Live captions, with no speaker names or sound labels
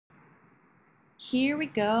Here we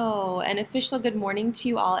go. An official good morning to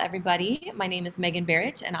you all, everybody. My name is Megan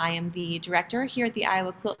Barrett, and I am the director here at the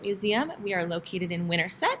Iowa Quilt Museum. We are located in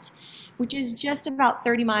Winterset, which is just about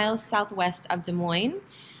 30 miles southwest of Des Moines.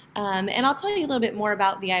 And I'll tell you a little bit more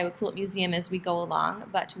about the Iowa Quilt Museum as we go along,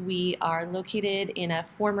 but we are located in a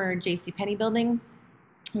former JCPenney building,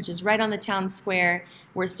 which is right on the town square.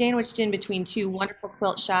 We're sandwiched in between two wonderful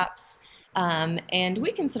quilt shops, and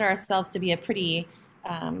we consider ourselves to be a pretty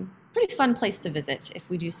fun place to visit, if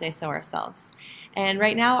we do say so ourselves. And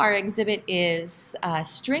right now, our exhibit is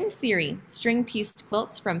String Theory, string pieced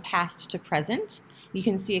quilts from past to present. You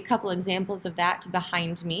can see a couple examples of that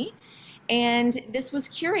behind me. And this was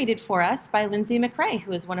curated for us by Linzee McCray,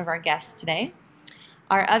 who is one of our guests today.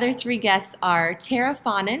 Our other three guests are Tara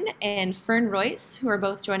Faughnan and Fern Royce, who are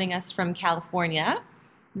both joining us from California,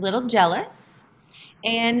 little jealous,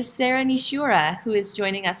 and Sarah Nishiura, who is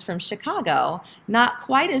joining us from Chicago. Not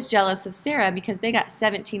quite as jealous of Sarah because they got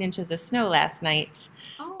 17 inches of snow last night.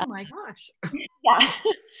 Oh my gosh. Yeah.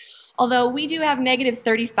 Although we do have negative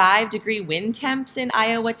 35-degree wind temps in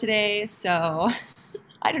Iowa today, so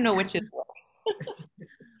I don't know which is worse.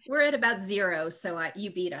 We're at about zero, so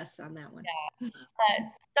you beat us on that one. Yeah.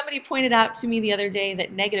 Somebody pointed out to me the other day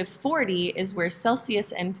that negative 40 is where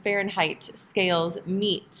Celsius and Fahrenheit scales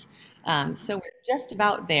meet. So we're just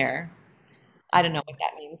about there. I don't know what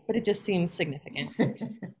that means, but it just seems significant.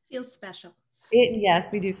 Feels special.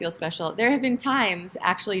 Yes, we do feel special. There have been times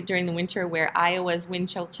actually during the winter where Iowa's wind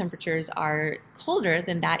chill temperatures are colder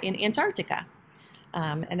than that in Antarctica.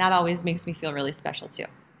 And that always makes me feel really special too.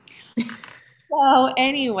 So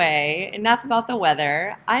anyway, enough about the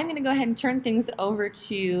weather. I'm going to go ahead and turn things over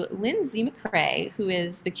to Linzee McCray, who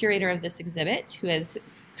is the curator of this exhibit, who has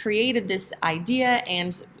created this idea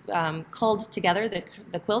and culled together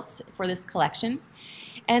the quilts for this collection.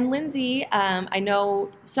 And Linzee, I know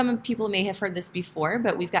some people may have heard this before,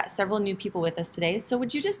 but we've got several new people with us today. So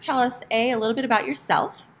would you just tell us, a little bit about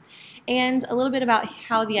yourself and a little bit about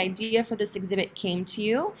how the idea for this exhibit came to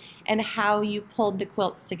you and how you pulled the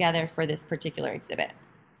quilts together for this particular exhibit?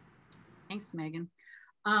 Thanks, Megan.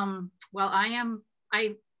 Well,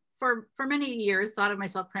 I for many years thought of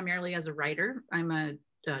myself primarily as a writer. I'm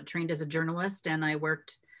trained as a journalist, and I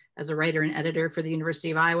worked as a writer and editor for the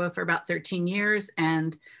University of Iowa for about 13 years.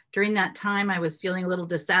 And during that time, I was feeling a little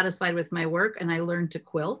dissatisfied with my work, and I learned to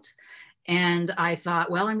quilt. And I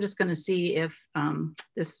thought, well, I'm just going to see if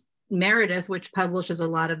this Meredith, which publishes a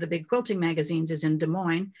lot of the big quilting magazines, is in Des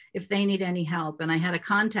Moines, if they need any help. And I had a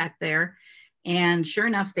contact there, and sure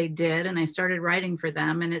enough, they did. And I started writing for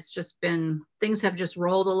them, and it's just been, things have just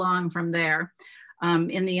rolled along from there.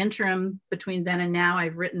 In the interim between then and now,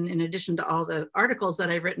 I've written, in addition to all the articles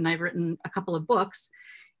that I've written a couple of books.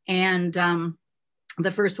 And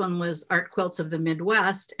the first one was Art Quilts of the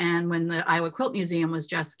Midwest. And when the Iowa Quilt Museum was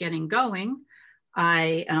just getting going,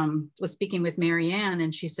 I was speaking with Mary Ann,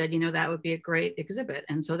 and she said, you know, that would be a great exhibit.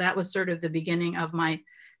 And so that was sort of the beginning of my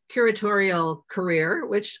curatorial career,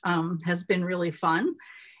 which has been really fun.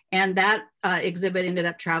 And that exhibit ended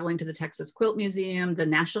up traveling to the Texas Quilt Museum, the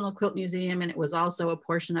National Quilt Museum, and it was also a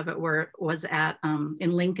portion of it where it was at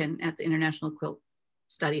in Lincoln at the International Quilt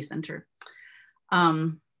Study Center.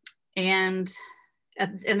 And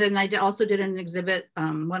then I also did an exhibit,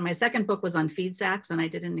 my second book was on feed sacks, and I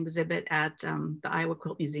did an exhibit at the Iowa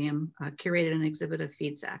Quilt Museum, curated an exhibit of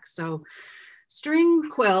feed sacks. So string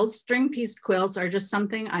quilts, string pieced quilts are just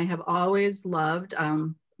something I have always loved.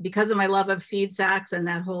 Because of my love of feed sacks and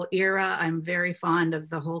that whole era, I'm very fond of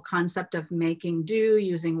the whole concept of making do,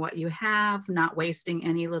 using what you have, not wasting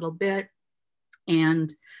any little bit.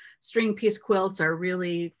 And string piece quilts are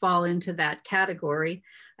really fall into that category.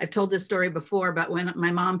 I've told this story before, but when my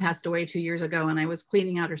mom passed away 2 years ago and I was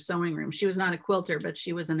cleaning out her sewing room, she was not a quilter, but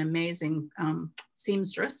she was an amazing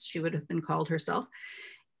seamstress, she would have been called herself,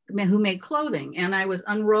 who made clothing. And I was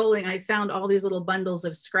unrolling, I found all these little bundles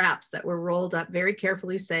of scraps that were rolled up, very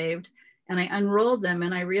carefully saved. And I unrolled them,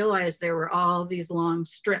 and I realized there were all these long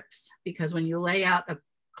strips, because when you lay out a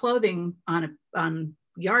clothing on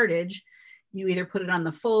yardage, you either put it on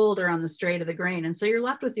the fold or on the straight of the grain. And so you're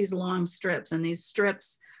left with these long strips, and these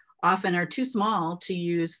strips often are too small to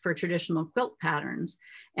use for traditional quilt patterns.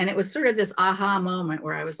 And it was sort of this aha moment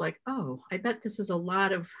where I was like, oh, I bet this is a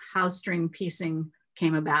lot of how string piecing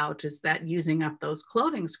came about, is that using up those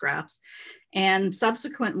clothing scraps. And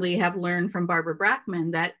subsequently have learned from Barbara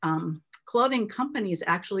Brackman that clothing companies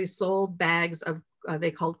actually sold bags of, they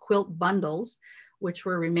called quilt bundles, which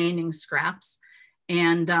were remaining scraps.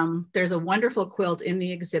 And there's a wonderful quilt in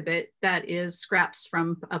the exhibit that is scraps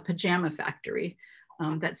from a pajama factory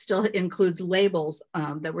that still includes labels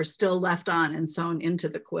that were still left on and sewn into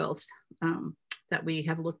the quilt. that we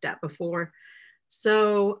have looked at before.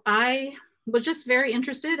 So I was just very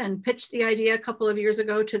interested and pitched the idea a couple of years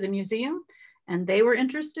ago to the museum, and they were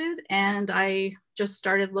interested, and I just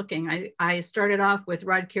started looking. I started off with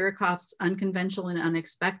Rod Kirikoff's Unconventional and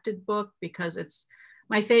Unexpected book because it's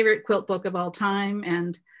my favorite quilt book of all time,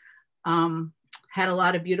 and had a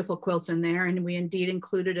lot of beautiful quilts in there, and we indeed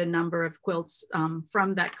included a number of quilts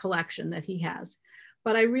from that collection that he has.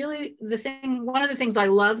 But one of the things I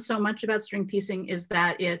love so much about string piecing is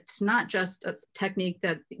that it's not just a technique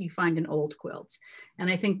that you find in old quilts. And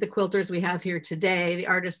I think the quilters we have here today, the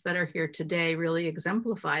artists that are here today, really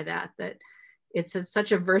exemplify that it's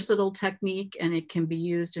such a versatile technique, and it can be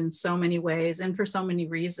used in so many ways and for so many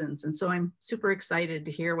reasons. And so I'm super excited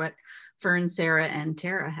to hear what Fern, Sarah, and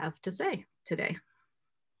Tara have to say today.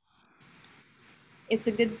 It's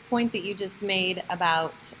a good point that you just made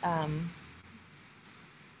about,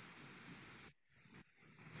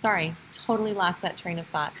 sorry, totally lost that train of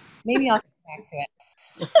thought. Maybe I'll come back to it.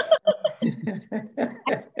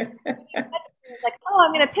 Like, oh,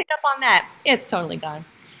 I'm going to pick up on that. It's totally gone.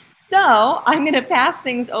 So I'm going to pass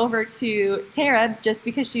things over to Tara just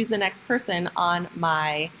because she's the next person on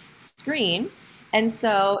my screen. And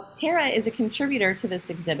so Tara is a contributor to this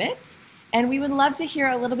exhibit, and we would love to hear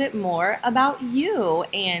a little bit more about you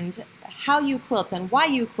and how you quilt and why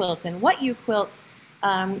you quilt and what you quilt.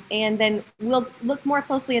 And then we'll look more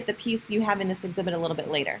closely at the piece you have in this exhibit a little bit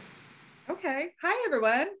later. Okay. Hi,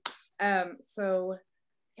 everyone. So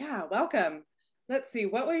yeah, welcome. Let's see,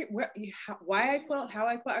 why I quilt, how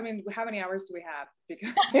I quilt. I mean, how many hours do we have?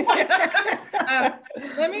 Because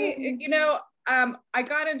I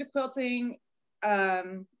got into quilting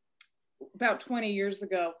about 20 years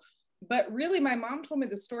ago, but really my mom told me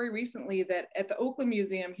the story recently that at the Oakland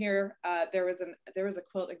Museum here, there was a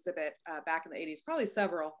quilt exhibit back in the 80s, probably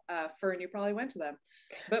several. Fern, you probably went to them.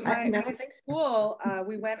 But my school,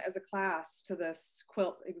 we went as a class to this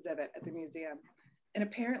quilt exhibit at the museum. And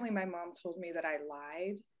apparently my mom told me that I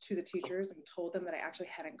lied to the teachers and told them that I actually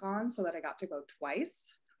hadn't gone so that I got to go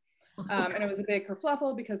twice. And it was a big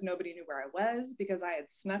kerfluffle because nobody knew where I was because I had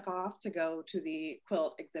snuck off to go to the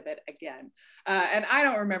quilt exhibit again. And I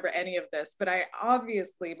don't remember any of this, but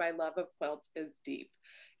obviously my love of quilts is deep.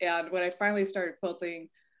 And when I finally started quilting,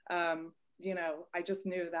 I just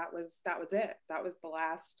knew that was it. That was the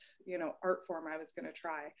last, art form I was going to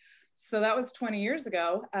try. So that was 20 years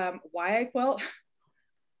ago. Why I quilt?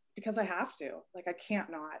 Because I have to, like, I can't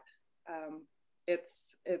not.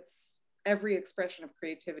 It's every expression of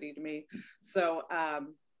creativity to me. So, I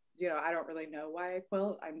don't really know why I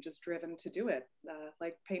quilt. I'm just driven to do it.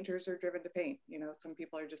 Like painters are driven to paint, some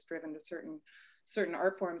people are just driven to certain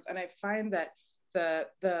art forms. And I find that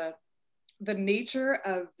the nature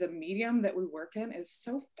of the medium that we work in is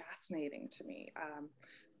so fascinating to me.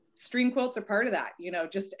 String quilts are part of that,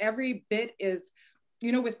 just every bit is,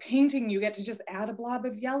 with painting, you get to just add a blob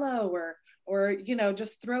of yellow or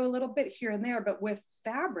just throw a little bit here and there. But with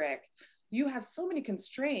fabric, you have so many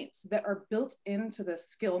constraints that are built into the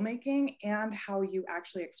skill making and how you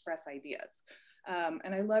actually express ideas.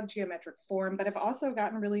 And I love geometric form, but I've also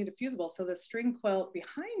gotten really into fusible. So the string quilt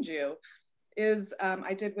behind you is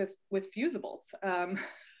I did with fusibles.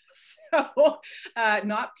 So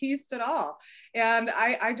not pieced at all. And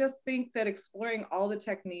I just think that exploring all the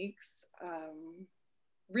techniques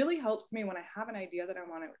really helps me when I have an idea that I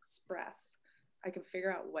want to express. I can figure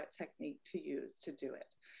out what technique to use to do it.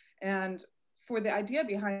 And for the idea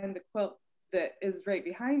behind the quilt that is right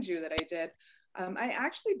behind you that I did, I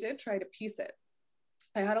actually did try to piece it.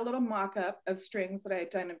 I had a little mock-up of strings that I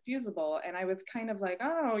had done in fusible, and I was kind of like,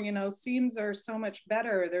 oh, seams are so much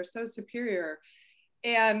better. They're so superior.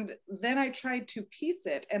 And then I tried to piece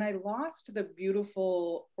it, and I lost the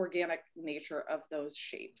beautiful organic nature of those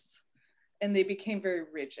shapes. And they became very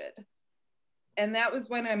rigid. And that was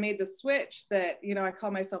when I made the switch that, I call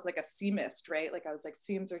myself like a seamist, right? Like I was like,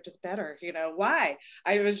 seams are just better, why?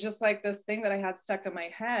 I was just like this thing that I had stuck in my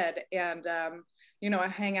head. And, I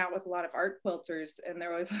hang out with a lot of art quilters, and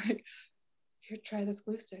they're always like, here, try this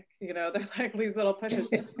glue stick. They're like these little pushes,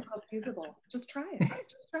 just how fusible, just try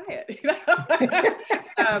it.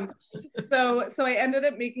 So I ended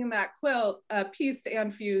up making that quilt pieced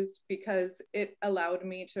and fused because it allowed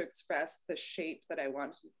me to express the shape that I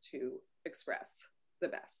wanted to express the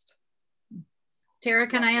best. Tara,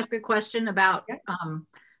 can I ask a question about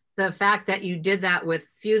the fact that you did that with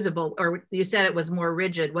fusible, or you said it was more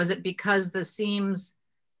rigid? Was it because the seams,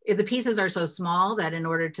 the pieces are so small that in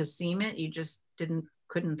order to seam it, you just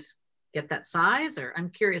couldn't get that size? Or I'm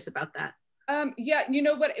curious about that. Yeah, you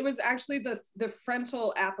know what? It was actually the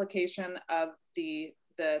frontal application of the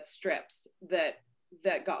strips that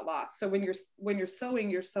that got lost. So when you're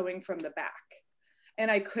sewing from the back, and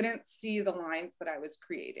I couldn't see the lines that I was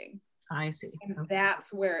creating. I see. And Okay.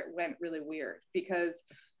 that's where it went really weird, because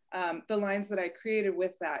the lines that I created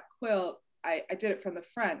with that quilt, I did it from the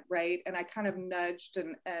front, right? And I kind of nudged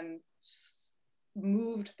and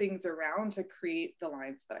moved things around to create the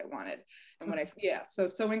lines that I wanted. And when so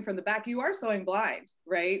sewing from the back, you are sewing blind,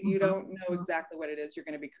 right? You don't know exactly what it is you're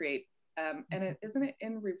going to be create. And isn't it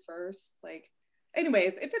in reverse? Like,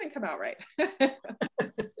 anyways, it didn't come out right.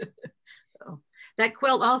 So, that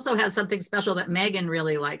quilt also has something special that Megan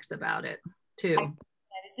really likes about it too.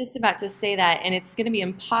 I was just about to say that, and it's going to be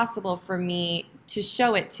impossible for me to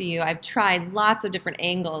show it to you. I've tried lots of different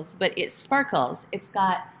angles, but it sparkles. It's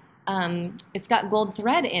got gold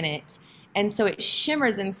thread in it, and so it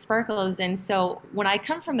shimmers and sparkles. And so when I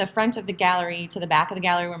come from the front of the gallery to the back of the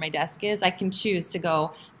gallery where my desk is, I can choose to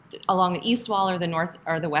go along the east wall or the north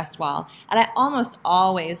or the west wall. And I almost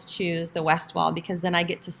always choose the west wall, because then I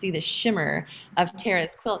get to see the shimmer of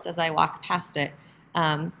Tara's quilt as I walk past it.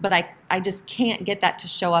 But I just can't get that to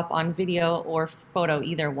show up on video or photo,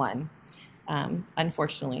 either one,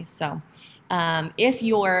 unfortunately. So if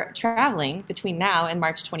you're traveling between now and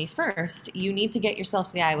March 21st, you need to get yourself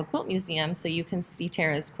to the Iowa Quilt Museum so you can see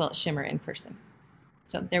Tara's quilt shimmer in person.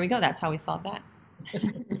 So there we go. That's how we solved that.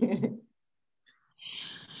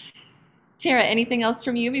 Tara, anything else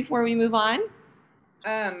from you before we move on?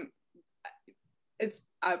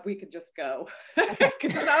 We could just go,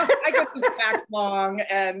 because I could just wax long,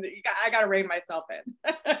 and I got to rein myself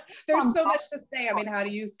in. There's so much to say. I mean, how do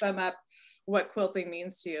you sum up what quilting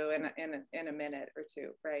means to you in a minute or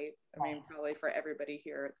two, right? I mean, probably for everybody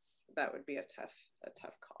here, that would be a tough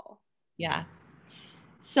call. Yeah.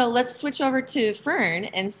 So let's switch over to Fern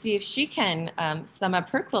and see if she can sum up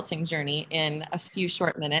her quilting journey in a few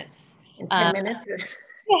short minutes. In 10 minutes?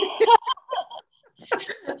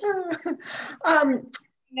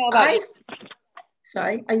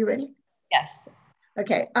 Sorry, are you ready? Yes.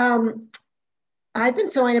 Okay. I've been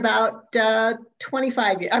sewing about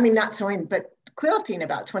 25 years. I mean, not sewing, but quilting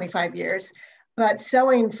about 25 years, but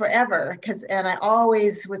sewing forever, and I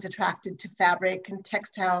always was attracted to fabric and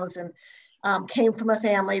textiles, and came from a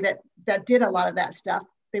family that did a lot of that stuff.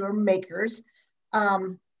 They were makers.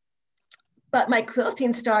 But my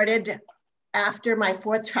quilting started after my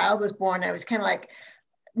 4th child was born. I was kind of like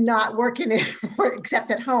not working anymore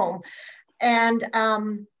except at home. And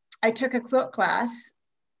I took a quilt class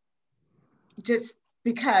just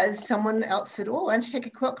because someone else said, oh, why don't you take a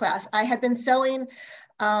quilt class? I had been sewing,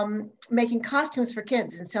 making costumes for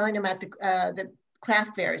kids and selling them at the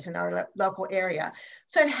craft fairs in our local area.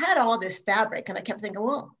 So I had all this fabric, and I kept thinking,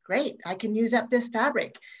 well, great, I can use up this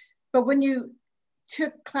fabric. But when you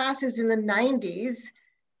took classes in the 90s,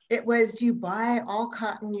 it was you buy all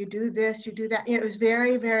cotton, you do this, you do that. It was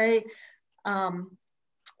very, very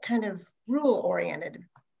kind of rule oriented.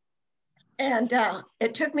 And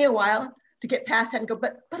it took me a while to get past that and go,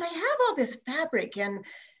 but I have all this fabric, and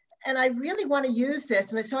I really want to use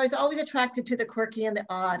this. And so I was always attracted to the quirky and the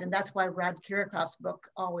odd, and that's why Rod Kirikoff's book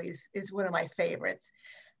always is one of my favorites.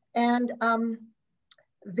 And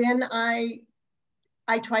then I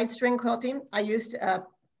tried string quilting. I used a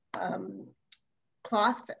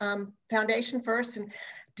cloth foundation first and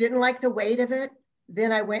didn't like the weight of it.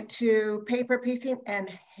 Then I went to paper piecing and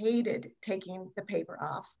hated taking the paper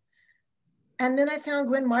off. And then I found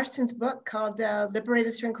Gwen Marston's book called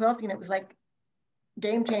Liberated String Quilting. It was like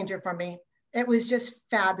game changer for me. It was just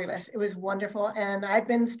fabulous. It was wonderful. And I've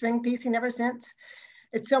been string piecing ever since.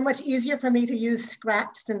 It's so much easier for me to use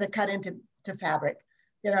scraps than to cut into fabric.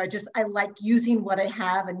 You know, I like using what I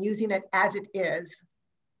have and using it as it is.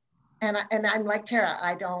 And I'm like Tara,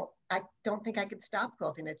 I don't think I could stop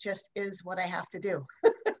quilting. It just is what I have to do.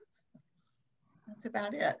 That's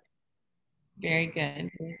about it. Very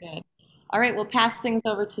good, very good. All right, we'll pass things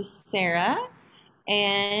over to Sarah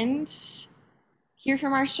and hear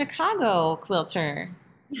from our Chicago quilter.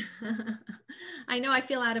 I know I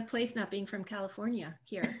feel out of place not being from California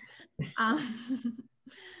here.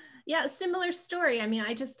 Yeah, similar story. I mean,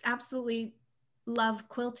 I just absolutely love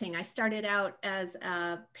quilting. I started out as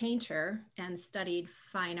a painter and studied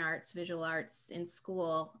fine arts, visual arts in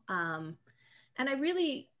school. And I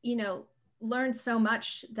really, learned so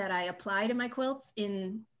much that I apply to my quilts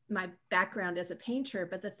in my background as a painter.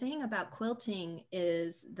 But the thing about quilting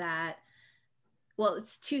is that, well,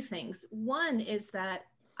 it's two things. One is that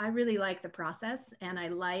I really like the process, and I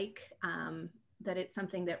like that it's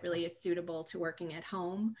something that really is suitable to working at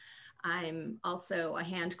home. I'm also a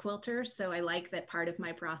hand quilter, so I like that part of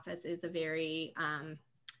my process is a very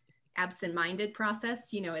absent-minded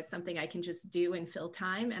process. You know, it's something I can just do and fill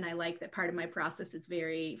time. And I like that part of my process is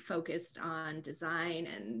very focused on design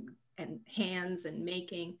and hands and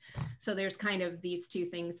making. So there's kind of these two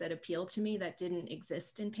things that appeal to me that didn't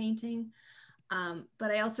exist in painting. But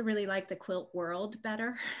I also really like the quilt world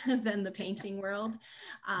better than the painting world.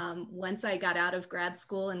 Once I got out of grad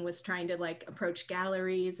school and was trying to like approach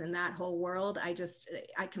galleries and that whole world,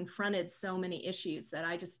 I confronted so many issues that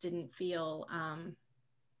I just didn't feel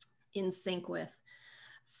in sync with.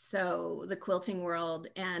 So the quilting world,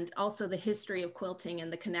 and also the history of quilting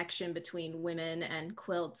and the connection between women and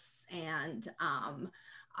quilts, and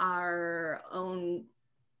our own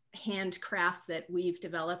handcrafts that we've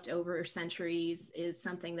developed over centuries, is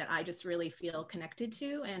something that I just really feel connected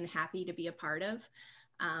to and happy to be a part of.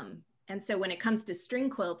 And so when it comes to string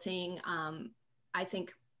quilting, I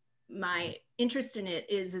think my interest in it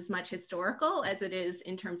is as much historical as it is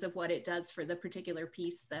in terms of what it does for the particular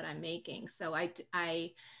piece that I'm making. So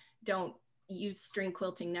I don't use string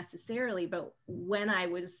quilting necessarily, but when I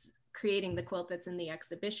was creating the quilt that's in the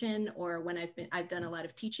exhibition, or when I've done a lot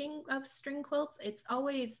of teaching of string quilts, it's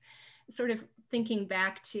always sort of thinking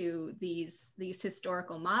back to these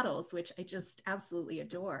historical models, which I just absolutely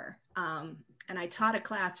adore. And I taught a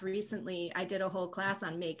class recently. I did a whole class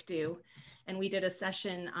on make do, and we did a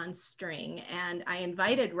session on string, and I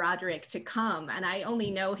invited Roderick to come, and I only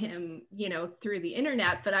know him, you know, through the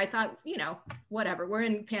internet, but I thought, you know, whatever, we're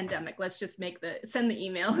in pandemic, let's just send the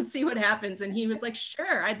email and see what happens. And he was like,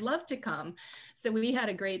 sure, I'd love to come. So we had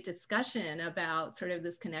a great discussion about sort of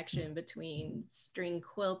this connection between string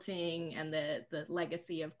quilting and the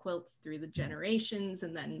legacy of quilts through the generations,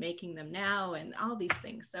 and then making them now, and all these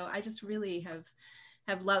things. So I just really have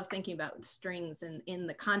loved thinking about strings in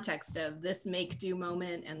the context of this make do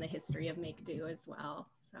moment and the history of make do as well.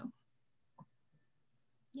 So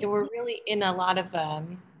yeah, we're really in a lot of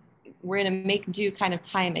we're in a make do kind of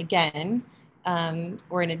time again,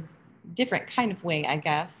 or in a different kind of way, I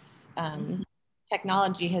guess.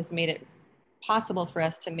 Technology has made it possible for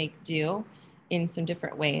us to make do in some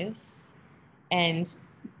different ways, and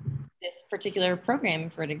this particular program,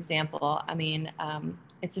 for an example, I mean,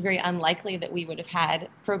 it's very unlikely that we would have had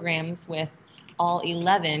programs with all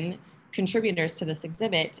 11 contributors to this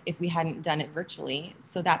exhibit if we hadn't done it virtually.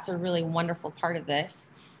 So that's a really wonderful part of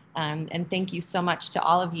this. And thank you so much to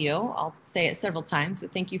all of you. I'll say it several times,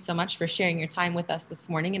 but thank you so much for sharing your time with us this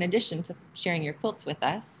morning, in addition to sharing your quilts with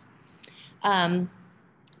us.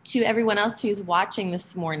 To everyone else who's watching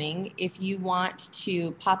this morning, if you want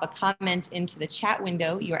to pop a comment into the chat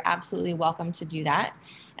window, you're absolutely welcome to do that.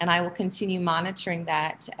 And I will continue monitoring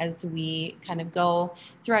that as we kind of go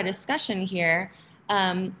through our discussion here.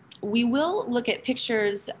 We will look at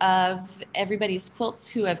pictures of everybody's quilts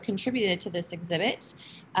who have contributed to this exhibit,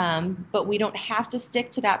 but we don't have to stick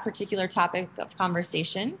to that particular topic of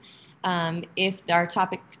conversation. If our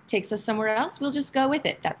topic takes us somewhere else, we'll just go with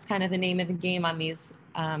it. That's kind of the name of the game on these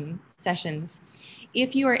sessions.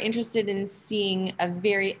 If you are interested in seeing a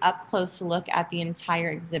very up close look at the entire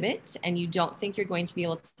exhibit and you don't think you're going to be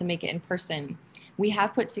able to make it in person, we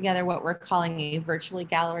have put together what we're calling a virtual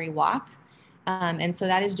gallery walk. And so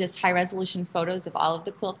that is just high resolution photos of all of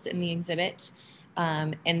the quilts in the exhibit.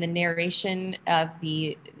 And the narration of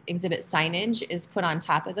the exhibit signage is put on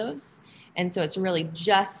top of those. And so it's really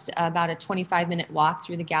just about a 25-minute walk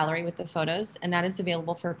through the gallery with the photos, and that is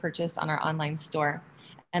available for purchase on our online store.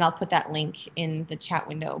 And I'll put that link in the chat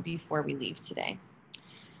window before we leave today.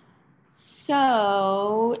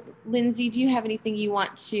 So, Linzee, do you have anything you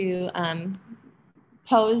want to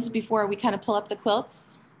pose before we kind of pull up the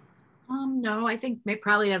quilts? No, I think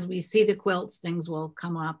probably as we see the quilts, things will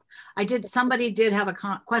come up. Somebody did have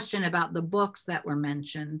a question about the books that were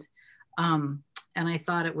mentioned. And I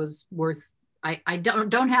thought it was worth, I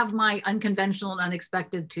don't have my unconventional and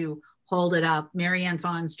unexpected to hold it up. Marianne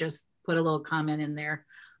Fawn's just put a little comment in there.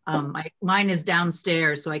 Mine is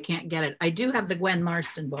downstairs, so I can't get it. I do have the Gwen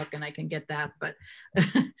Marston book, and I can get that, but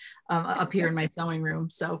up here in my sewing room.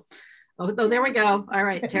 So, oh, there we go. All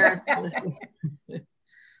right, Tara's got it.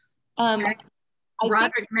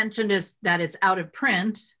 Roderick mentioned that it's out of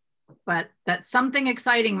print, but that something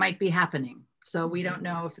exciting might be happening. So we don't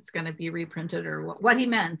know if it's going to be reprinted or what he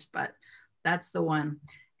meant, but that's the one.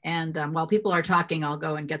 And while people are talking, I'll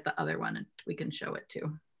go and get the other one and we can show it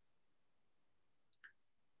too.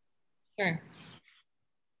 Sure.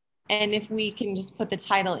 And if we can just put the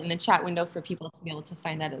title in the chat window for people to be able to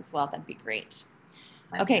find that as well, that'd be great.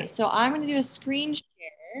 Okay, so I'm going to do a screen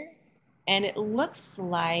share, and it looks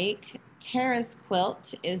like Tara's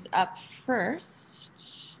quilt is up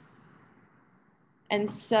first. And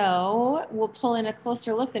so we'll pull in a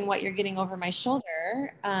closer look than what you're getting over my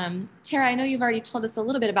shoulder. Tara, I know you've already told us a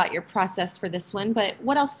little bit about your process for this one, but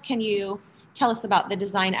what else can you tell us about the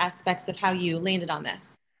design aspects of how you landed on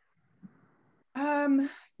this?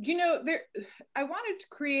 You know, I wanted to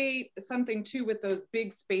create something too with those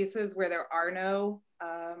big spaces where there are no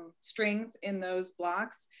strings in those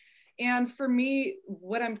blocks. And for me,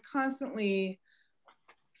 what I'm constantly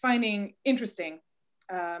finding interesting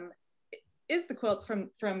is the quilts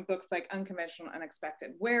from books like Unconventional,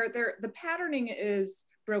 Unexpected, where the patterning is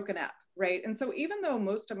broken up, right? And so even though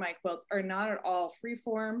most of my quilts are not at all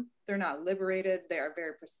freeform, they're not liberated, they are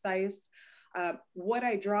very precise. What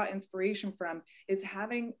I draw inspiration from is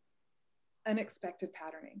having unexpected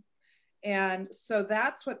patterning. And so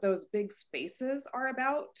that's what those big spaces are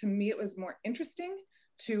about. To me, it was more interesting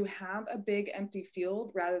to have a big empty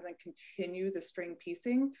field rather than continue the string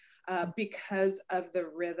piecing because of the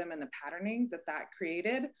rhythm and the patterning that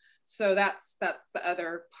created. So that's the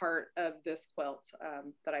other part of this quilt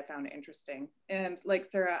that I found interesting. And like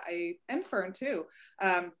Sarah and Fern too,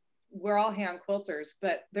 we're all hand quilters,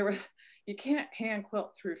 but you can't hand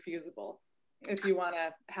quilt through Fusible if you want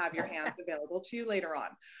to have your hands available to you later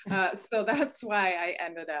on. So that's why I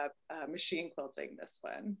ended up machine quilting this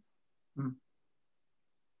one.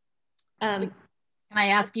 Can I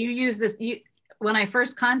ask, you use this, when I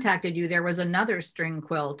first contacted you, there was another string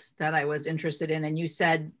quilt that I was interested in, and you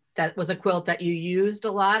said that was a quilt that you used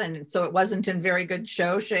a lot, and so it wasn't in very good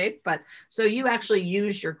show shape, but so you actually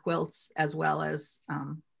use your quilts as well as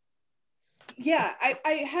yeah,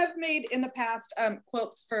 I have made in the past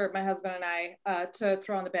quilts for my husband and I to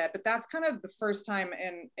throw on the bed, but that's kind of the first time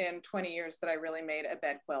in 20 years that I really made a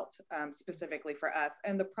bed quilt specifically for us.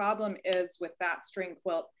 And the problem is with that string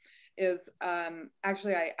quilt is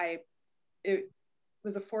actually it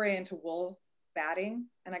was a foray into wool batting,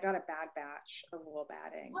 and I got a bad batch of wool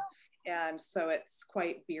batting. And so it's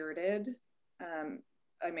quite bearded.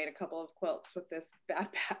 I made a couple of quilts with this bad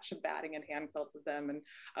batch of batting and hand quilted them.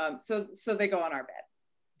 And so they go on our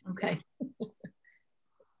bed. Okay.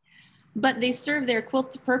 But they serve their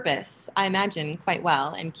quilt purpose, I imagine, quite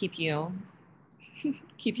well, and keep you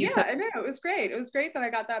yeah, I know. It was great. It was great that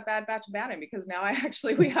I got that bad batch of batting, because now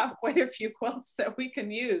we have quite a few quilts that we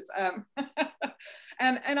can use.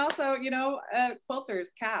 And also, you know, quilters,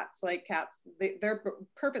 cats, their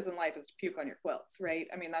purpose in life is to puke on your quilts, right?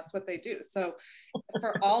 I mean, that's what they do. So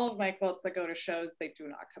for all of my quilts that go to shows, they do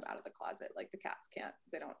not come out of the closet. Like the cats can't,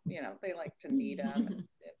 they don't, you know, they like to knead them.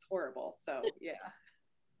 It's horrible. So yeah.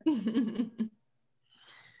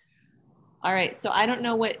 All right, so I don't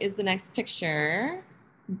know what is the next picture,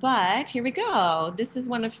 but here we go. This is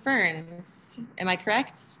one of Fern's. Am I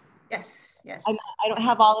correct? Yes, yes. I don't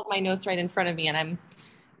have all of my notes right in front of me, and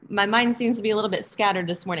my mind seems to be a little bit scattered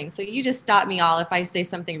this morning. So you just stop me all if I say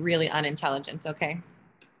something really unintelligent, okay?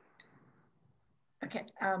 Okay.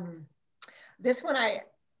 This one I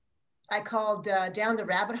called Down the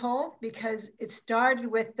Rabbit Hole, because it started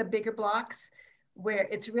with the bigger blocks, where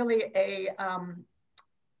it's really a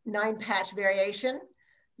 9-patch variation.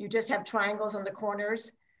 You just have triangles on the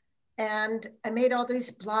corners. And I made all these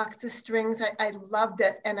blocks, the strings. I loved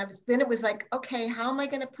it. And then it was like, okay, how am I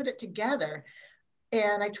going to put it together?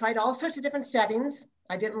 And I tried all sorts of different settings.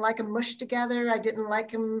 I didn't like them mushed together. I didn't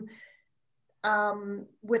like them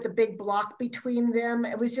with a big block between them.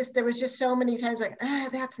 It was just, there was just so many times like,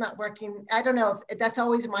 that's not working. I don't know if that's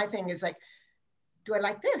always my thing, is like, do I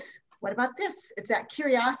like this? What about this? It's that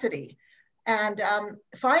curiosity. And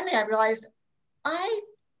finally I realized I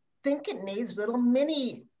think it needs little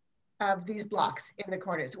mini of these blocks in the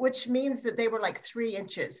corners, which means that they were like 3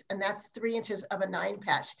 inches, and that's 3 inches of a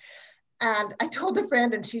 9-patch. And I told a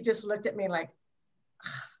friend, and she just looked at me like,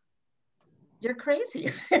 you're crazy.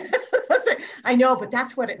 I know, but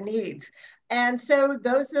that's what it needs. And so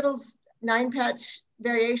those little 9-patch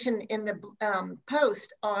variation in the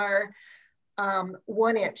post are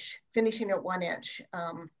 1 inch, finishing at 1 inch.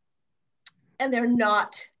 And they're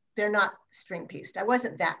not string pieced. I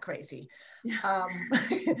wasn't that crazy.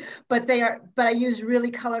 But I use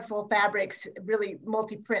really colorful fabrics, really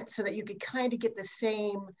multi-print, so that you could kind of get the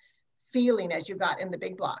same feeling as you got in the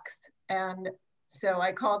big blocks. And so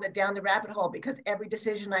I called it Down the Rabbit Hole, because every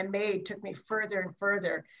decision I made took me further and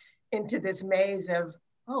further into this maze of,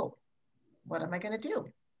 oh, what am I going to do?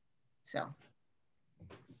 So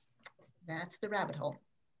that's the rabbit hole.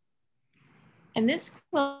 And this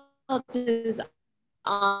quilt is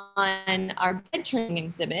on our bed turning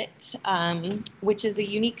exhibit, which is a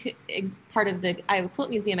unique part of the Iowa Quilt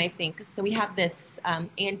Museum, I think. So we have this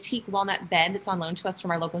antique walnut bed that's on loan to us from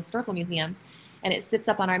our local historical museum, and it sits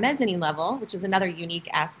up on our mezzanine level, which is another unique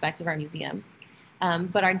aspect of our museum.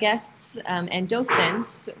 But our guests and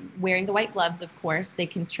docents, wearing the white gloves, of course, they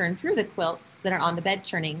can turn through the quilts that are on the bed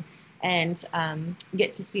turning and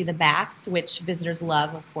get to see the backs, which visitors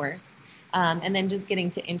love, of course. And then just getting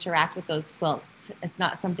to interact with those quilts. It's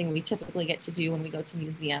not something we typically get to do when we go to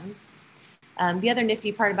museums. The other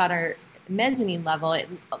nifty part about our mezzanine level,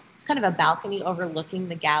 it's kind of a balcony overlooking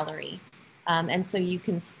the gallery. And so you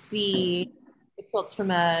can see the quilts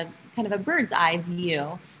from a kind of a bird's eye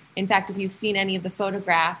view. In fact, if you've seen any of the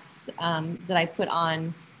photographs that I put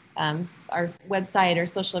on our website or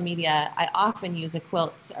social media, I often use a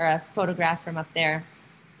quilt or a photograph from up there.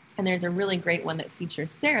 And there's a really great one that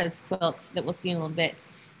features Sarah's quilt that we'll see in a little bit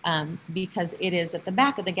because it is at the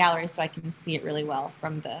back of the gallery, so I can see it really well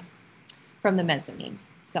from the mezzanine.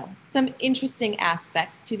 So some interesting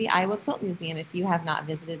aspects to the Iowa Quilt Museum if you have not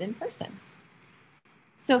visited in person.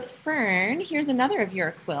 So Fern, here's another of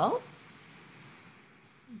your quilts.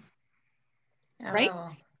 Right?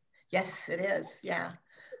 Oh, yes, it is. Yeah.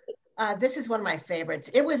 This is one of my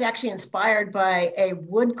favorites. It was actually inspired by a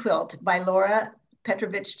wood quilt by Laura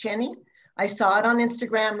Petrovich Cheney. I saw it on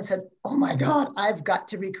Instagram and said, oh my God, I've got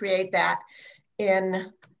to recreate that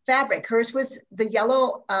in fabric. Hers was, the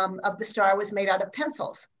yellow of the star was made out of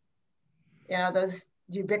pencils. You know, those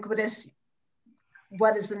ubiquitous,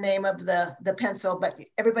 what is the name of the pencil, but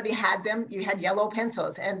everybody had them. You had yellow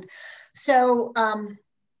pencils. And so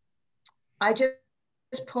I just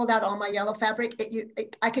pulled out all my yellow fabric.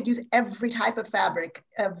 I could use every type of fabric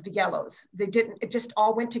of the yellows. It just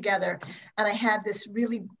all went together. And I had this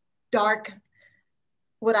really dark,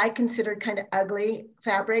 what I considered kind of ugly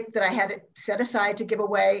fabric that I had it set aside to give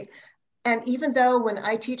away. And even though when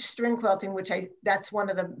I teach string quilting, that's one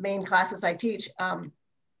of the main classes I teach,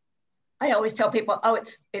 I always tell people, oh,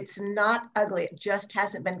 it's not ugly. It just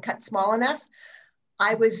hasn't been cut small enough.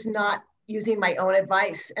 I was not using my own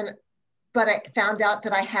advice. But I found out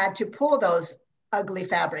that I had to pull those ugly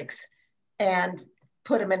fabrics and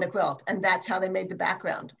put them in the quilt. And that's how they made the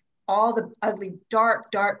background. All the ugly, dark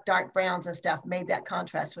browns and stuff made that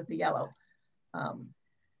contrast with the yellow.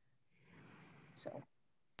 So.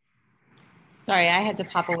 Sorry, I had to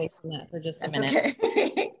pop away from that for just a minute.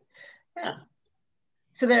 Okay. Yeah.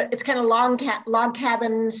 So it's kind of log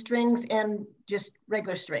cabin strings and just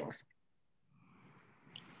regular strings.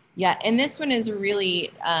 Yeah, and this one is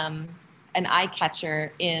really an eye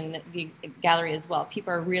catcher in the gallery as well.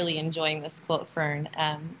 People are really enjoying this quilt, Fern,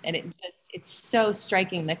 and it's so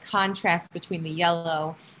striking, the contrast between the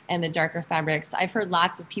yellow and the darker fabrics. I've heard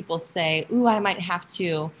lots of people say, ooh, I might have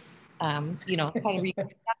to, kind of recreate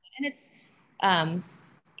that. And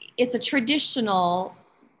it's a traditional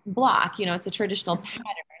block, it's a traditional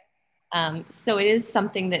pattern. So it is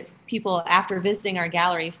something that people, after visiting our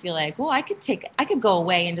gallery, feel like, well, I could go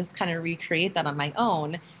away and just kind of recreate that on my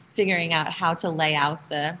own, figuring out how to lay out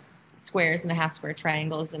the squares and the half square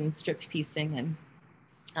triangles and strip piecing.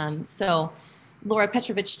 And so Laura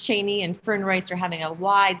Petrovich Cheney and Fern Royce are having a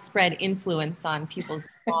widespread influence on people's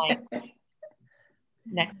mind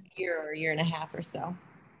next year or year and a half or so.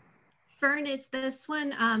 Fern, is this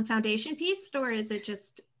one foundation pieced or is it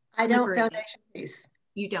just I don't foundation piece.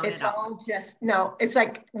 You don't it's at all? all just, no, it's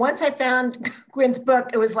like, once I found Gwen's book,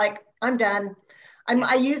 it was like, I'm done.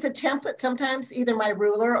 I use a template sometimes, either my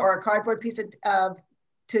ruler or a cardboard piece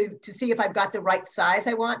to see if I've got the right size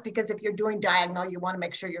I want, because if you're doing diagonal, you want to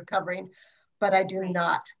make sure you're covering, but I do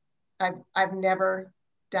not. I've never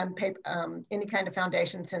done any kind of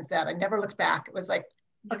foundation since that. I never looked back. It was like,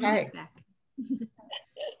 okay.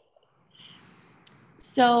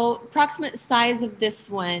 So approximate size of this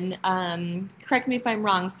one, correct me if I'm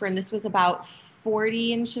wrong, Fern, this was about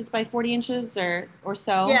 40 inches by 40 inches or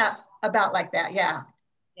so? Yeah, about like that, yeah.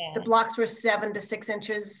 The blocks were 7 to 6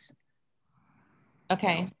 inches.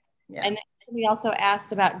 Okay. So, yeah. And we also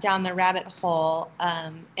asked about Down the Rabbit Hole,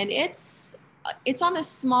 and it's on the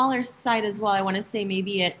smaller side as well. I want to say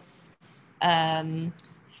maybe it's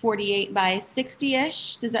 48 by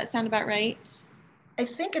 60-ish. Does that sound about right? I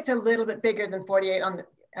think it's a little bit bigger than 48 on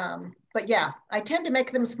the, but yeah, I tend to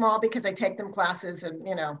make them small because I take them classes and,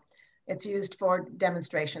 it's used for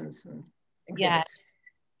demonstrations and exhibits.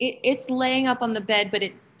 Yeah, it's laying up on the bed, but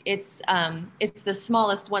it's the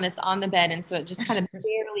smallest one that's on the bed. And so it just kind of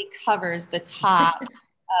barely covers the top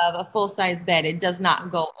of a full-size bed. It does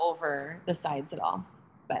not go over the sides at all.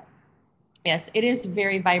 But yes, it is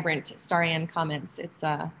very vibrant. Starian comments.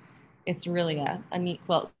 It's really a neat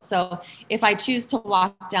quilt. So if I choose to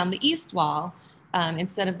walk down the east wall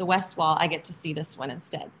instead of the west wall, I get to see this one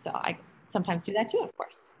instead. So I sometimes do that too, of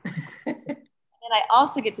course. And I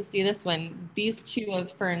also get to see this one. These two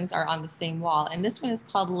of Fern's are on the same wall. And this one is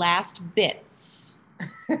called Last Bits.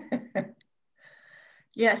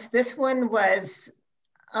 Yes, this one was,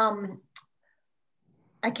 I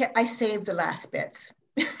saved the last bits.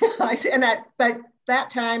 But that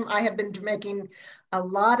time I have been making a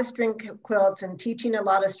lot of string quilts and teaching a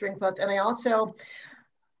lot of string quilts. And I also,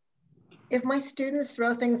 if my students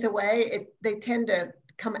throw things away, they tend to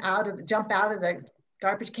jump out of the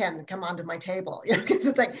garbage can and come onto my table. Because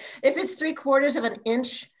it's like, if it's 3/4 of an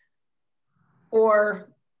inch or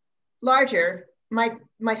larger,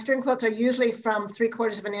 my string quilts are usually from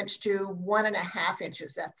 3/4 of an inch to 1.5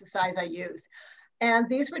 inches. That's the size I use. And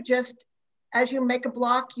these were just, as you make a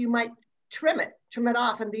block, you might trim it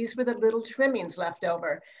off. And these were the little trimmings left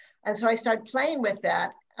over. And so I started playing with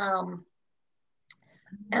that.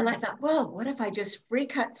 And I thought, well, what if I just free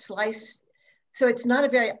cut slice? So it's not a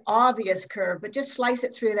very obvious curve, but just slice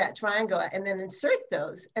it through that triangle and then insert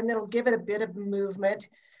those. And it'll give it a bit of movement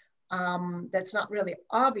that's not really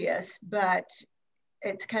obvious, but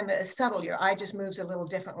it's kind of subtle. Your eye just moves a little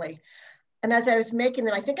differently. And as I was making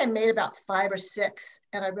them, I think I made about 5 or 6,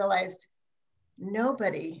 and I realized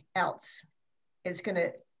nobody else is going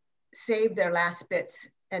to save their last bits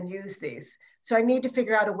and use these. So I need to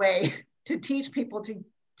figure out a way to teach people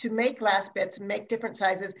to make last bits, make different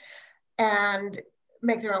sizes, and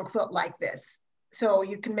make their own quilt like this. So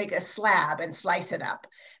you can make a slab and slice it up.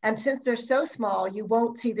 And since they're so small, you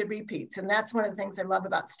won't see the repeats. And that's one of the things I love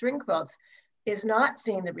about string quilts, is not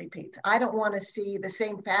seeing the repeats. I don't want to see the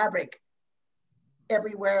same fabric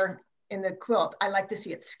everywhere in the quilt. I like to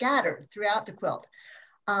see it scattered throughout the quilt.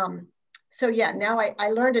 So yeah, now I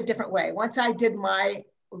learned a different way. Once I did my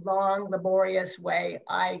long, laborious way,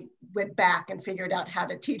 I went back and figured out how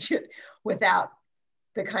to teach it without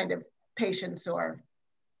the kind of patience or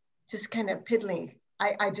just kind of piddly.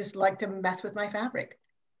 I just like to mess with my fabric.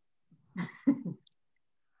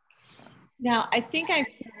 Now, I think I've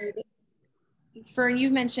heard, Fern,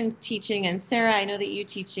 you've mentioned teaching, and Sarah, I know that you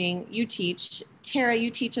teach. Tara, you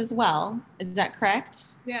teach as well. Is that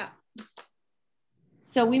correct? Yeah.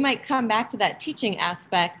 So we might come back to that teaching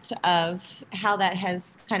aspect of how that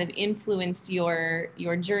has kind of influenced your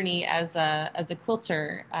journey as a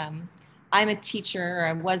quilter. I'm a teacher, or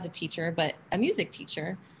I was a teacher, but a music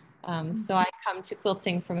teacher. So I come to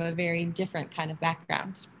quilting from a very different kind of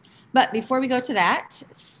background. But before we go to that,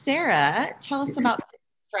 Sarah, tell us about this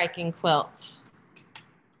striking quilt.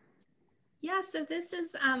 Yeah, so this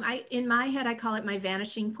is, in my head, I call it my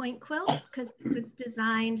vanishing point quilt, because it was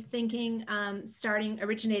designed thinking,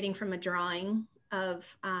 originating from a drawing of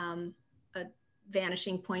a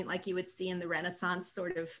vanishing point like you would see in the Renaissance,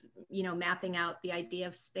 sort of, mapping out the idea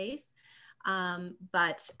of space.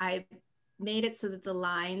 But I made it so that the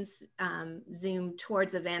lines zoom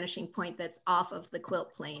towards a vanishing point that's off of the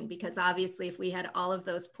quilt plane, because obviously if we had all of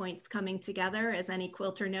those points coming together, as any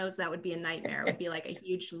quilter knows, that would be a nightmare. It would be like a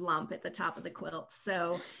huge lump at the top of the quilt.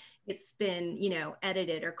 So it's been,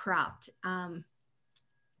 edited or cropped.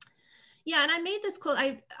 Yeah, and I made this quilt.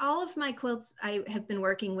 All of my quilts, I have been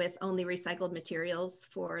working with only recycled materials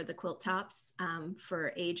for the quilt tops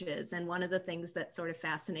for ages. And one of the things that sort of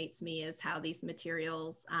fascinates me is how these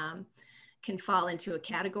materials can fall into a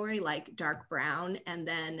category like dark brown, and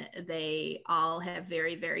then they all have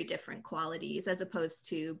very, very different qualities, as opposed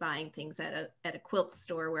to buying things at a quilt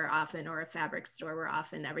store or a fabric store where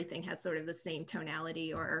often everything has sort of the same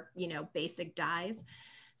tonality or, basic dyes.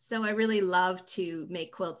 So I really love to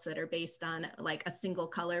make quilts that are based on like a single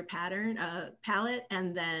color pattern, palette,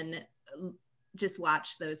 and then just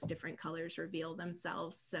watch those different colors reveal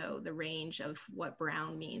themselves. So the range of what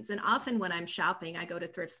brown means. And often when I'm shopping, I go to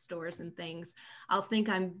thrift stores and things, I'll think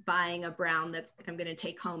I'm buying a brown I'm going to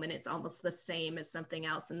take home, and it's almost the same as something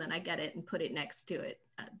else. And then I get it and put it next to it,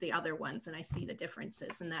 the other ones, and I see the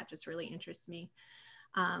differences. And that just really interests me.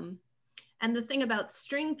 And the thing about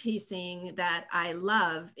string piecing that I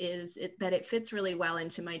love is that it fits really well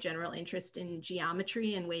into my general interest in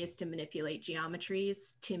geometry and ways to manipulate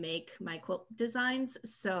geometries to make my quilt designs.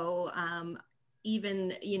 So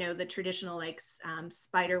even, the traditional like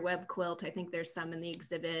spider web quilt, I think there's some in the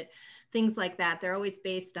exhibit, things like that. They're always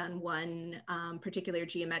based on one particular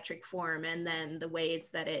geometric form. And then the ways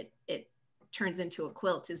that it turns into a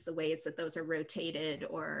quilt is the ways that those are rotated,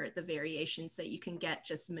 or the variations that you can get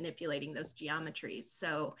just manipulating those geometries.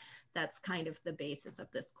 So that's kind of the basis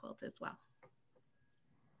of this quilt as well.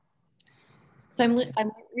 So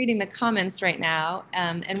I'm reading the comments right now,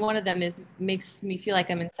 and one of them makes me feel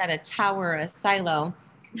like I'm inside a tower or a silo.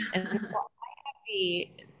 And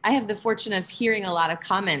I have the fortune of hearing a lot of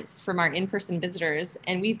comments from our in-person visitors,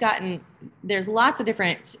 and there's lots of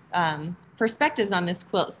different perspectives on this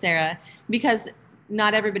quilt, Sarah, because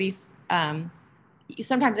not everybody's,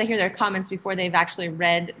 sometimes I hear their comments before they've actually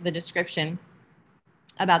read the description.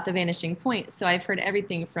 about the vanishing point. So I've heard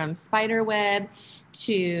everything from spider web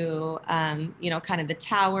to, you know, kind of the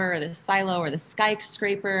tower or the silo or the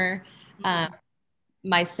skyscraper.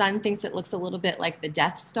 My son thinks it looks a little bit like the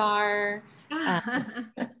Death Star. I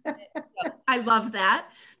love that.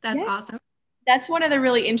 That's Yeah. awesome. That's one of the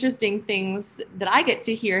really interesting things that I get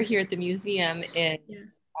to hear here at the museum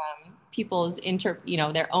is people's you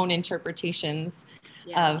know, their own interpretations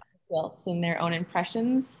of quilts and their own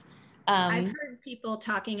impressions. I've heard people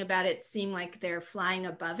talking about it seem like they're flying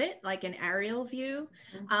above it, like an aerial view.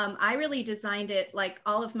 I really designed it like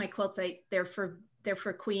all of my quilts. They're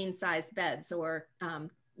for queen size beds or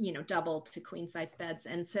you know, double to queen size beds,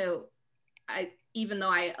 and so even though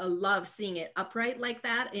I love seeing it upright like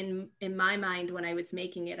that, in my mind when I was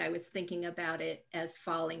making it, I was thinking about it as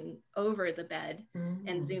falling over the bed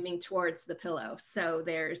and zooming towards the pillow. So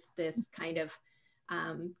there's this kind of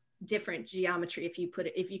different geometry if you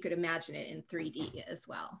could imagine it in 3D as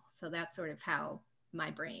well. So that's sort of how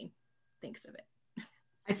my brain thinks of it.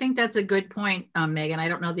 I think that's a good point, Megan. I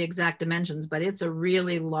don't know the exact dimensions, but it's a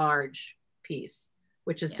really large piece,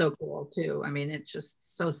 which is so cool too. I mean, it's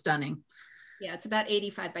just so stunning. Yeah, it's about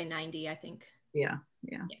 85 by 90, I think. Yeah.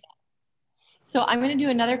 So I'm going to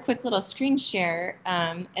do another quick little screen share.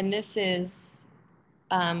 And this is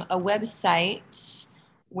a website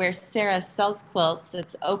where Sarah sells quilts.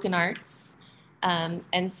 It's Oaken Arts.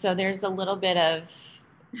 And so there's a little bit of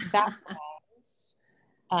background.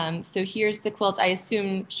 So here's the quilt, I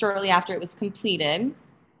assume shortly after it was completed.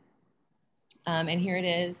 And here it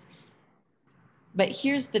is. But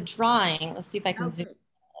here's the drawing. Let's see if I can zoom in a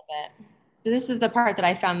little bit. So this is the part that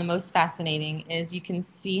I found the most fascinating, is you can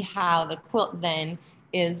see how the quilt then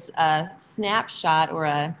is a snapshot or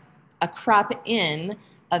a crop in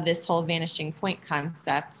of this whole vanishing point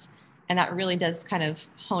concept. And that really does kind of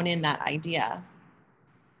hone in that idea.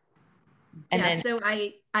 And then, so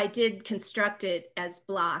I did construct it as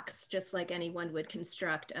blocks, just like anyone would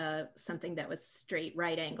construct something that was straight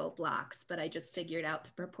right angle blocks, but I just figured out the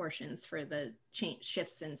proportions for the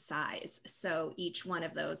shifts in size. So each one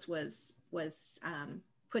of those was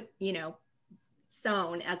put, you know,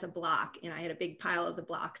 sewn as a block, and I had a big pile of the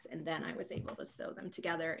blocks, and then I was able to sew them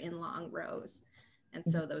together in long rows and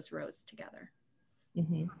sew those rows together.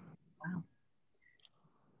 Wow.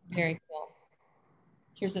 Very cool.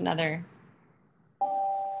 Here's another.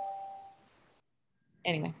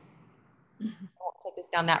 Anyway, I won't take us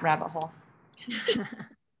down that rabbit hole.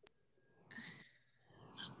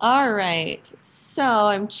 All right, so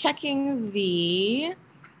I'm checking the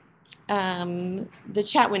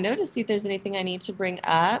chat window to see if there's anything I need to bring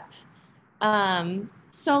up.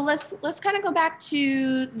 So let's kind of go back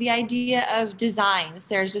to the idea of design.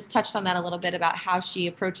 Sarah's just touched on that a little bit about how she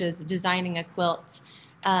approaches designing a quilt.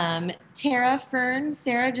 Tara, Fern,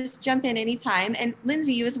 Sarah, just jump in anytime. And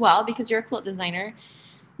Linzee, you as well, because you're a quilt designer.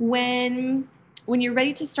 When you're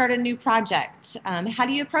ready to start a new project, how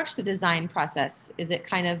do you approach the design process? Is it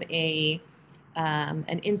kind of an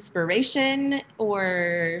inspiration,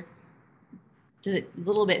 or does it a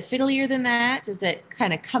little bit fiddlier than that? Does it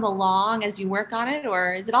kind of come along as you work on it,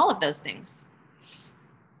 or is it all of those things?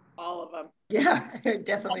 All of them. Yeah, I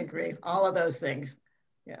definitely agree. All of those things.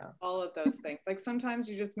 Yeah. All of those things. Like sometimes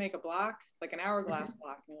you just make a block, like an hourglass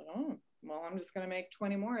block, and you're like, oh, well, I'm just going to make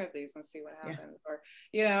 20 more of these and see what happens. Or,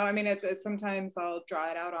 you know, I mean, sometimes I'll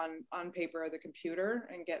draw it out on paper or the computer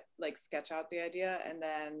and get like sketch out the idea. And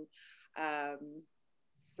then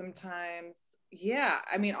sometimes,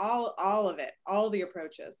 I mean, all of it, all the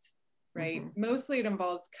approaches, right? Mostly it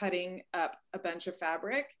involves cutting up a bunch of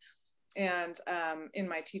fabric. And in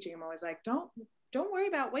my teaching, I'm always like, don't worry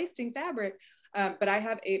about wasting fabric. But I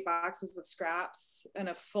have 8 boxes of scraps and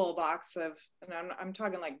a full box of, and I'm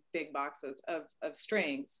talking like big boxes of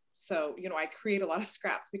strings. So, you know, I create a lot of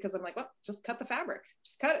scraps because I'm like, well, just cut the fabric,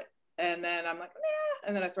 just cut it. And then I'm like, nah,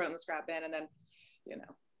 and then I throw it in the scrap bin, and then, you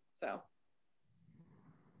know, so.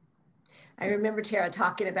 I remember Tara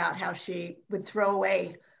talking about how she would throw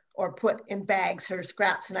away or put in bags her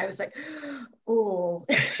scraps, and I was like, oh.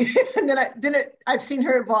 And then I've seen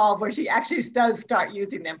her evolve where she actually does start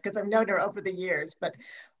using them, because I've known her over the years. But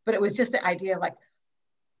it was just the idea of like,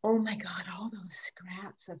 oh my God, all those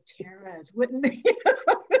scraps of Tara's, wouldn't they?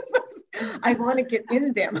 I want to get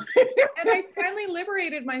in them. And I finally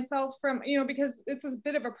liberated myself from, you know, because it's a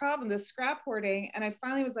bit of a problem, this scrap hoarding. And I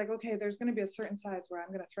finally was like, okay, there's going to be a certain size where I'm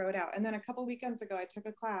going to throw it out. And then a couple weekends ago, I took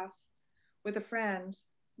a class with a friend,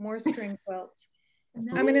 more string quilts.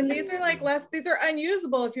 I mean, and these are like these are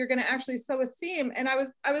unusable if you're going to actually sew a seam. And I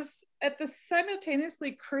was at the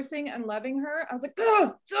simultaneously cursing and loving her. I was like,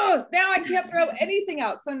 oh, now I can't throw anything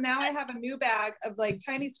out. So now I have a new bag of like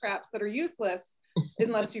tiny scraps that are useless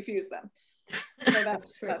unless you fuse them. So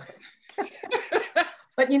that's true.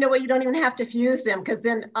 But you know what? You don't even have to fuse them, because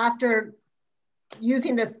then after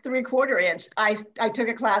using the 3/4 inch, I took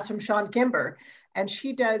a class from Sean Kimber, and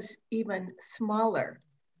she does even smaller.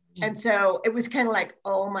 And so it was kind of like,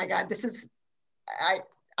 oh my God, this is,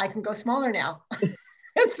 I can go smaller now.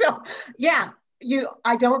 And so, yeah,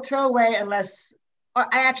 I don't throw away unless, or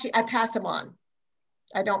I pass them on.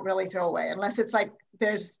 I don't really throw away unless it's like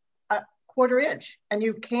there's a 1/4 inch and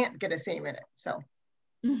you can't get a seam in it. So,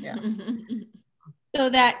 yeah. So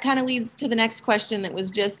that kind of leads to the next question that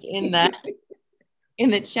was just in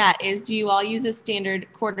the chat is, do you all use a standard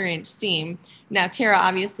 1/4 inch seam? Now, Tara,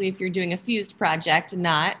 obviously, if you're doing a fused project,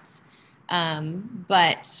 not,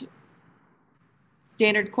 but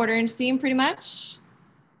standard 1/4 inch seam pretty much?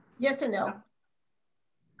 Yes and no.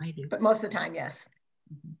 I do. But most of the time, yes.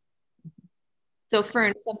 So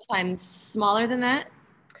Fern, sometimes smaller than that?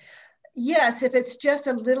 Yes, if it's just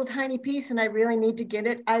a little tiny piece and I really need to get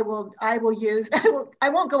it, I won't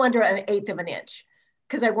go under an 1/8 of an inch,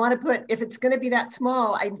 because I want to put, if it's going to be that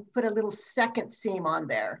small, I put a little second seam on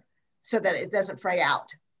there so that it doesn't fray out.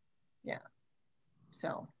 Yeah.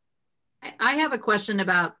 So. I have a question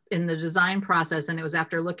about in the design process, and it was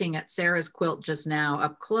after looking at Sarah's quilt just now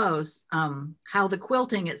up close, how the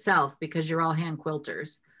quilting itself, because you're all hand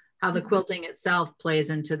quilters, how the quilting itself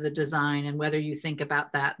plays into the design, and whether you think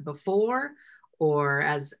about that before or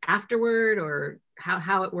as afterward, or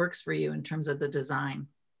how it works for you in terms of the design.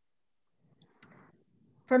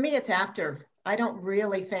 For me, it's after. I don't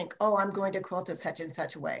really think, oh, I'm going to quilt it such and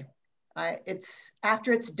such a way. It's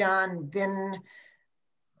after it's done, then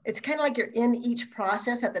it's kind of like you're in each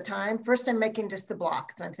process at the time. First, I'm making just the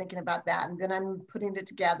blocks and I'm thinking about that, and then I'm putting it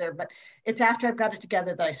together. But it's after I've got it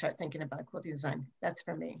together that I start thinking about quilting design. That's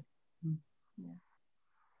for me. Yeah.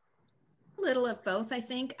 A little of both, I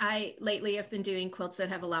think. I lately have been doing quilts that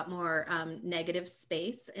have a lot more negative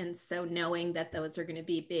space. And so knowing that those are going to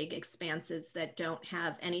be big expanses that don't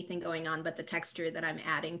have anything going on but the texture that I'm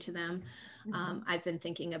adding to them, I've been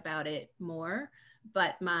thinking about it more.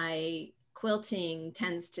 But my quilting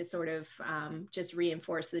tends to sort of just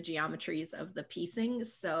reinforce the geometries of the piecing.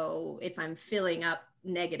 So if I'm filling up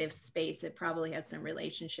negative space, it probably has some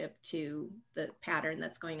relationship to the pattern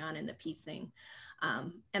that's going on in the piecing.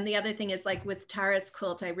 And the other thing is, like with Tara's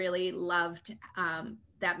quilt, I really loved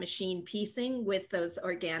that machine piecing with those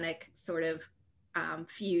organic sort of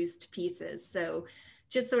fused pieces. So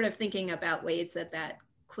just sort of thinking about ways that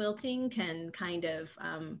quilting can kind of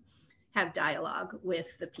have dialogue with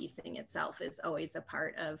the piecing itself is always a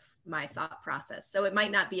part of my thought process. So it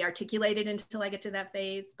might not be articulated until I get to that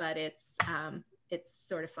phase, but it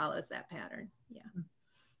sort of follows that pattern. Yeah.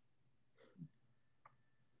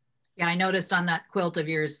 Yeah, I noticed on that quilt of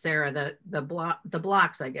yours, Sarah, the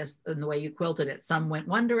blocks, I guess, in the way you quilted it, some went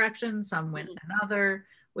one direction, some went another,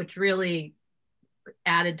 which really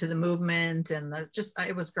added to the movement, and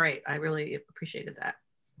it was great. I really appreciated that.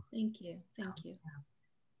 Thank you. Thank you.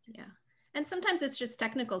 Yeah. And sometimes it's just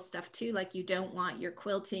technical stuff too. Like you don't want your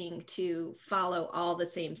quilting to follow all the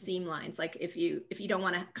same seam lines. Like if you don't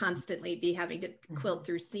want to constantly be having to quilt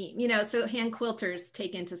through seam, so hand quilters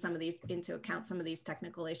take into account some of these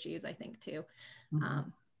technical issues, I think too,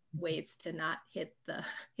 ways to not hit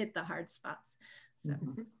the hard spots. So.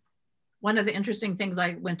 One of the interesting things,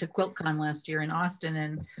 I went to QuiltCon last year in Austin,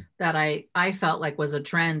 and that I felt like was a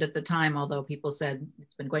trend at the time, although people said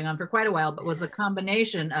it's been going on for quite a while, but was the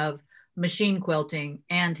combination of machine quilting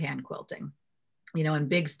and hand quilting, and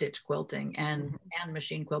big stitch quilting and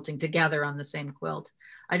machine quilting together on the same quilt.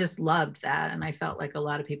 I just loved that. And I felt like a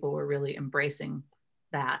lot of people were really embracing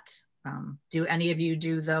that. Do any of you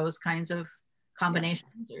do those kinds of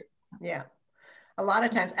combinations? Yeah. A lot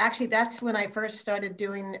of times, actually, that's when I first started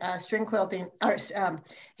doing string quilting or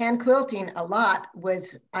hand quilting a lot.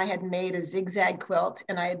 Was I had made a zigzag quilt,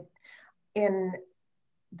 and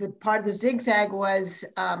the part of the zigzag was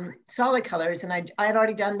solid colors, and I had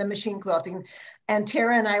already done the machine quilting. And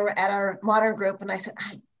Tara and I were at our modern group, and I said,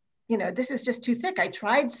 this is just too thick. I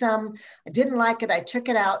tried some, I didn't like it. I took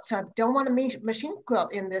it out, so I don't want to machine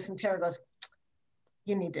quilt in this. And Tara goes,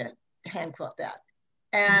 you need to hand quilt that.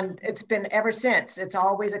 And it's been ever since. It's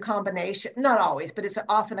always a combination, not always, but it's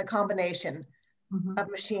often a combination of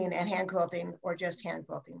machine and hand quilting, or just hand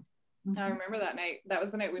quilting. I remember that night. That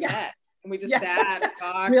was the night we met. And we just sat and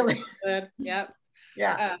talked. Really? Yep.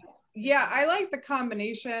 Yeah. Yeah, I like the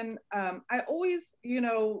combination. I always,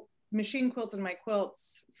 machine quilted my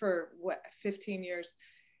quilts for 15 years.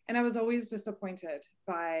 And I was always disappointed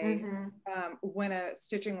by when a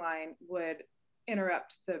stitching line would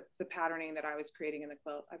interrupt the patterning that I was creating in the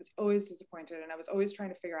quilt. I was always disappointed, and I was always trying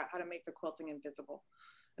to figure out how to make the quilting invisible.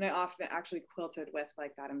 And I often actually quilted with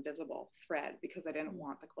like that invisible thread because I didn't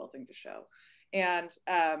want the quilting to show. And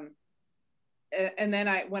then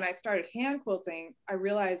when I started hand quilting, I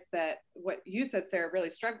realized that what you said, Sarah, really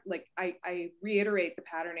struck, like I reiterate the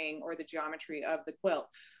patterning or the geometry of the quilt.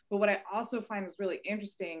 But what I also find was really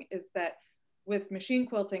interesting is that with machine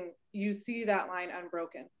quilting, you see that line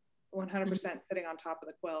unbroken, 100% sitting on top of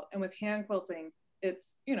the quilt. And with hand quilting,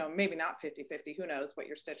 it's, you know, maybe not 50-50, who knows what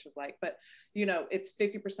your stitch is like, but you know, it's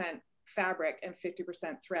 50% fabric and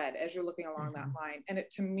 50% thread as you're looking along that line. And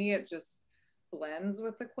to me, it just blends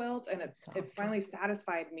with the quilt, and it finally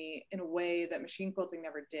satisfied me in a way that machine quilting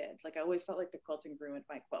never did. Like I always felt like the quilting ruined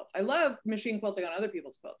my quilts. I love machine quilting on other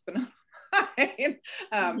people's quilts, but not mine.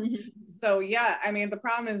 So yeah, I mean, the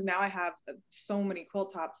problem is now I have so many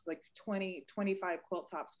quilt tops, like 20, 25 quilt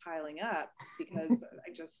tops piling up because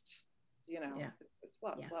I just, you know, it's a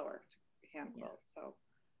lot slower to hand quilt. So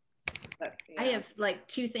but, I have like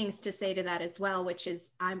two things to say to that as well, which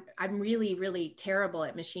is I'm really, really terrible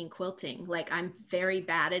at machine quilting. Like I'm very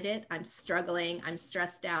bad at it. I'm struggling, I'm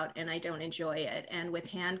stressed out, and I don't enjoy it. And with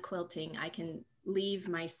hand quilting, I can leave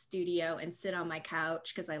my studio and sit on my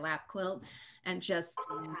couch because I lap quilt and just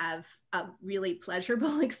have a really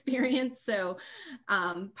pleasurable experience. So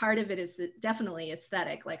part of it is definitely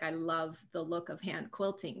aesthetic. Like I love the look of hand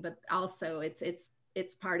quilting, but also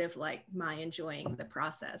it's part of like my enjoying the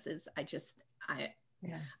process. Is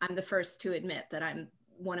I'm the first to admit that I'm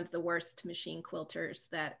one of the worst machine quilters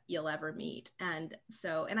that you'll ever meet. And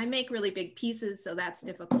I make really big pieces, so that's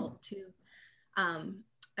difficult too.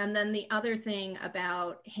 And then the other thing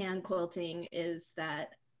about hand quilting is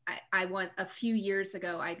that a few years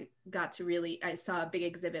ago, I saw a big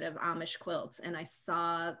exhibit of Amish quilts, and I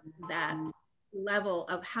saw that level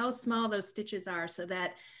of how small those stitches are, so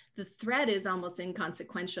that the thread is almost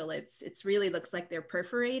inconsequential. It's really looks like they're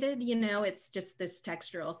perforated, you know, it's just this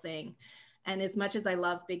textural thing. And as much as I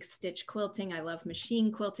love big stitch quilting, I love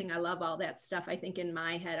machine quilting, I love all that stuff, I think in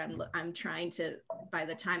my head, I'm trying to, by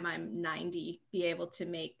the time I'm 90, be able to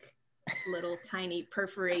make little tiny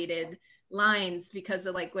perforated lines, because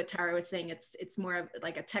of like what Tara was saying, it's more of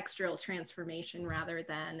like a textural transformation rather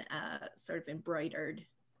than a sort of embroidered,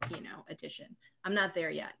 you know, addition. I'm not there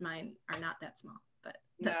yet. Mine are not that small. But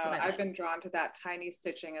that's what I've been drawn to that tiny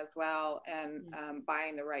stitching as well, and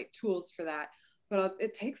buying the right tools for that. But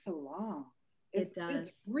it takes so long. It does.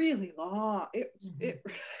 It's really long.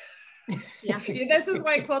 Yeah. This is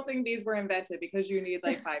why quilting bees were invented, because you need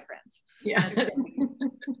like 5 friends. Yeah.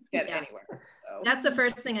 Get anywhere. So that's the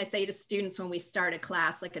first thing I say to students when we start a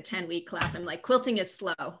class, like a 10-week class. I'm like, quilting is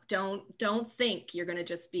slow. Don't think you're gonna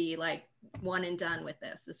just be like one and done with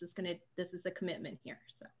this. This is a commitment here.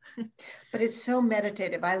 So but it's so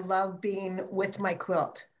meditative. I love being with my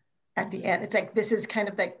quilt at the end. It's like, this is kind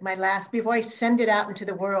of like my last, before I send it out into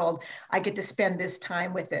the world, I get to spend this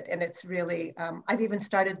time with it. And it's really, I've even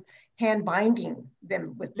started hand binding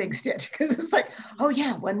them with Big Stitch, because it's like, oh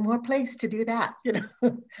yeah, one more place to do that. You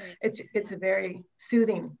know, it's a very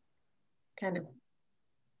soothing kind of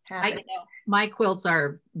habit. My quilts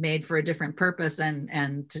are made for a different purpose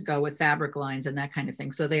and to go with fabric lines and that kind of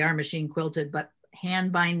thing. So they are machine quilted, but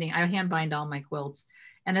hand binding, I hand bind all my quilts.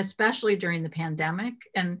 And especially during the pandemic.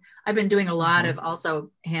 And I've been doing a lot of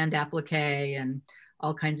also hand applique and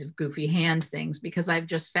all kinds of goofy hand things, because I've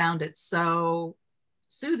just found it so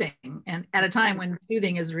soothing, and at a time when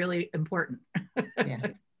soothing is really important.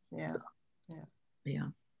 Yeah.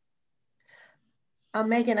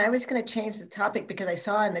 Megan, I was going to change the topic because I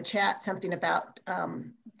saw in the chat something about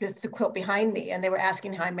the quilt behind me, and they were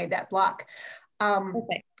asking how I made that block.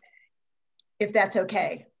 Okay. If that's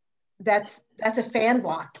okay. That's a fan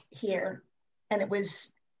block here. And it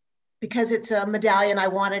was, because it's a medallion, I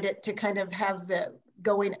wanted it to kind of have the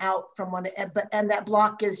going out from one, and that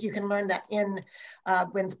block is, you can learn that in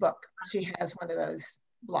Wynn's book. She has one of those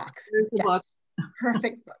blocks. Book.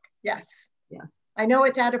 Perfect book, yes. Yes. I know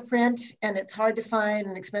it's out of print and it's hard to find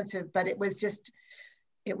and expensive, but it was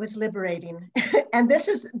liberating. And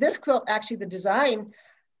this quilt, actually the design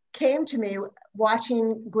came to me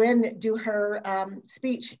watching Gwen do her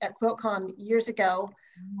speech at QuiltCon years ago.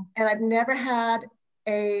 And I've never had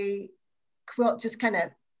a quilt just kind of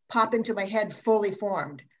pop into my head fully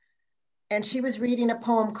formed. And she was reading a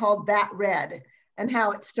poem called That Red. and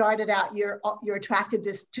how it started out, you're attracted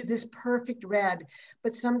to this perfect red,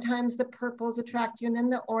 but sometimes the purples attract you, and then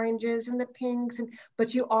the oranges and the pinks,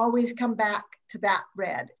 but you always come back to that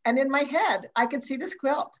red. And in my head, I could see this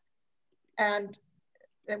quilt. And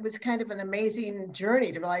it was kind of an amazing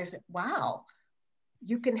journey to realize that, wow,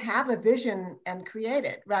 you can have a vision and create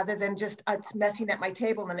it rather than just it's messing at my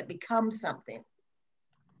table and it becomes something.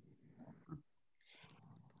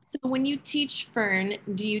 So when you teach, Fern,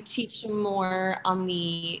 do you teach more on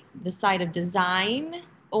the side of design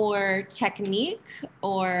or technique,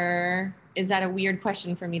 or is that a weird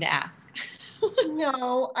question for me to ask?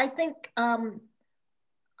 No, I think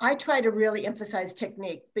I try to really emphasize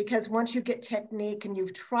technique, because once you get technique and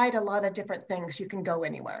you've tried a lot of different things, you can go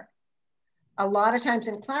anywhere. A lot of times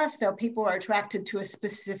in class, though, people are attracted to a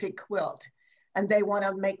specific quilt and they want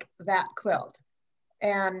to make that quilt.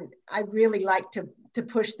 And I really like to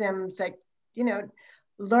push them, say, you know,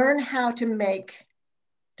 learn how to make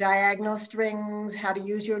diagonal strings, how to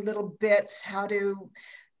use your little bits, how to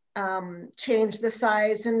change the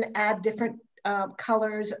size and add different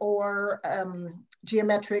colors or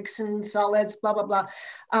geometrics and solids, blah, blah, blah.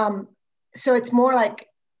 So it's more like,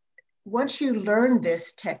 once you learn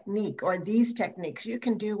this technique or these techniques, you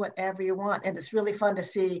can do whatever you want. And it's really fun to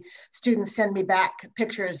see students send me back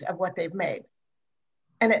pictures of what they've made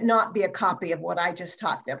and it not be a copy of what I just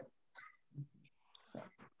taught them. So.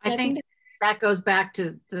 I think that goes back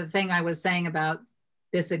to the thing I was saying about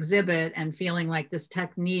this exhibit and feeling like this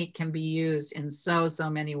technique can be used in so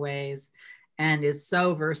many ways and is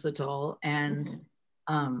so versatile. And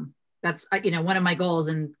that's, you know, one of my goals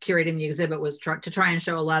in curating the exhibit was to try and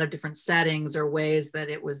show a lot of different settings or ways that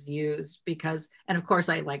it was used, because, and of course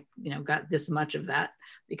I got this much of that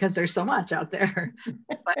because there's so much out there.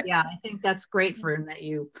 But yeah, I think that's great for that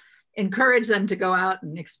you encourage them to go out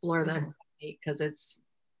and explore the technique, because it's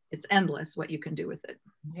endless what you can do with it.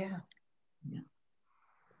 Yeah.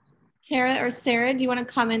 Tara or Sarah, do you want to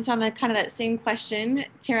comment on the kind of that same question?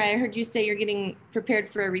 Tara, I heard you say you're getting prepared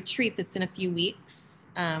for a retreat that's in a few weeks.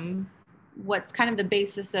 What's kind of the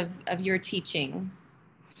basis of your teaching?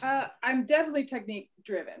 I'm definitely technique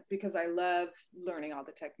driven because I love learning all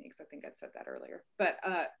the techniques. I think I said that earlier, but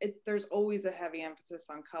there's always a heavy emphasis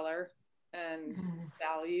on color and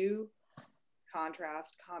value,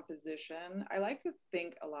 contrast, composition. I like to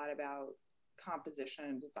think a lot about composition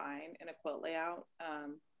and design in a quilt layout.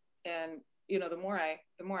 And you know, the more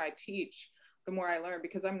I teach, the more I learn,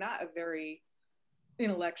 because I'm not a very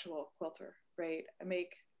intellectual quilter, right? I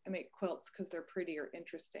make quilts because they're pretty or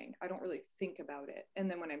interesting. I don't really think about it. And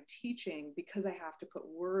then when I'm teaching, because I have to put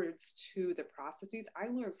words to the processes, I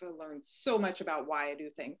learn so much about why I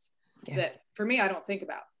do things that for me, I don't think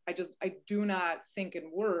about. I do not think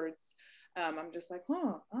in words. I'm just like,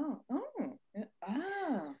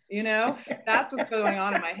 you know, that's what's going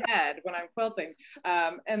on in my head when I'm quilting.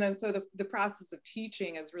 And then so the process of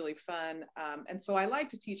teaching is really fun. And so I like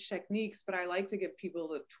to teach techniques, but I like to give people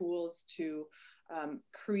the tools to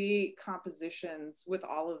create compositions with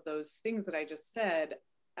all of those things that I just said,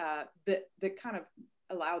 that kind of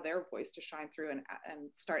allow their voice to shine through and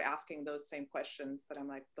start asking those same questions that I'm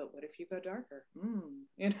like, but what if you go darker?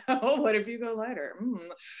 You know, what if you go lighter?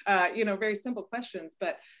 You know, very simple questions,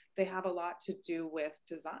 but they have a lot to do with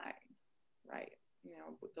design, right? You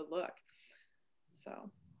know, with the look.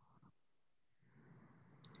 So.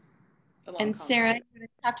 And Sarah,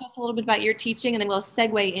 talk to us a little bit about your teaching, and then we'll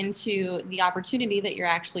segue into the opportunity that you're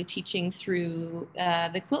actually teaching through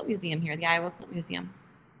the Quilt Museum here, the Iowa Quilt Museum.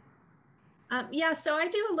 Yeah, so I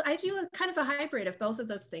do a kind of a hybrid of both of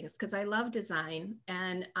those things, because I love design,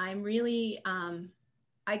 and I'm really,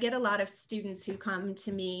 I get a lot of students who come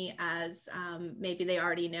to me as maybe they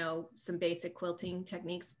already know some basic quilting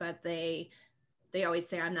techniques, but they always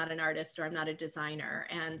say, I'm not an artist or I'm not a designer.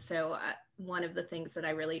 And so one of the things that I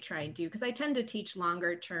really try and do, because I tend to teach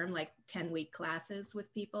longer term, like 10-week classes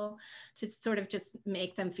with people, to sort of just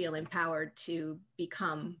make them feel empowered to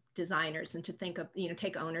become designers and to think of, you know,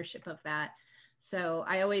 take ownership of that. So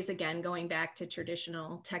I always, again, going back to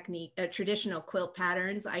traditional technique, traditional quilt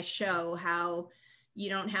patterns, I show how you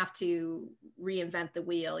don't have to reinvent the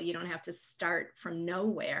wheel. You don't have to start from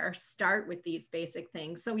nowhere. Start with these basic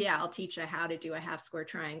things. So yeah, I'll teach you how to do a half square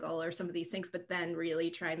triangle or some of these things, but then really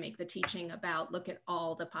try and make the teaching about, look at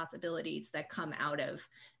all the possibilities that come out of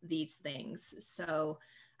these things. So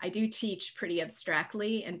I do teach pretty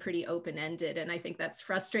abstractly and pretty open-ended. And I think that's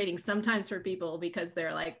frustrating sometimes for people, because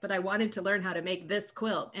they're like, but I wanted to learn how to make this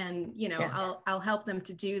quilt. And, you know, I'll help them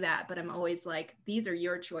to do that. But I'm always like, these are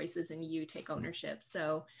your choices and you take ownership.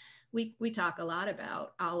 So we talk a lot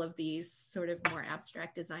about all of these sort of more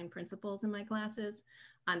abstract design principles in my classes.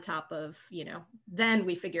 on top of, you know, then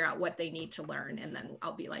we figure out what they need to learn. And then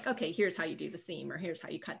I'll be like, okay, here's how you do the seam, or here's how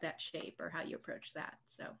you cut that shape, or how you approach that.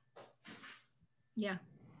 So, yeah.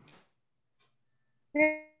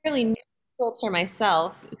 Really new quilter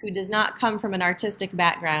myself, who does not come from an artistic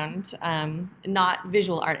background, not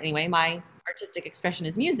visual art anyway. My artistic expression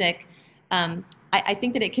is music. I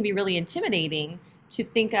think that it can be really intimidating to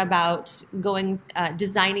think about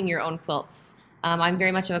designing your own quilts. I'm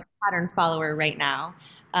very much of a pattern follower right now,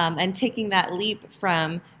 and taking that leap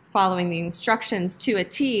from following the instructions to a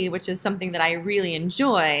T, which is something that I really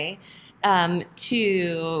enjoy,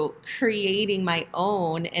 to creating my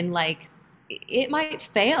own, and like, it might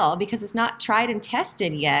fail because it's not tried and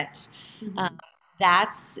tested yet. Mm-hmm.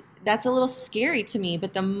 That's a little scary to me.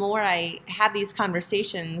 But the more I have these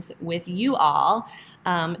conversations with you all,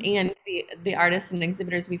 and the artists and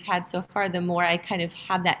exhibitors we've had so far, the more I kind of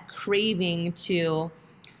have that craving to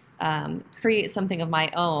create something of my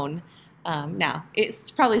own. Now,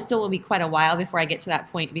 it's probably still will be quite a while before I get to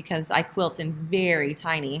that point, because I quilt in very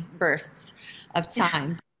tiny bursts of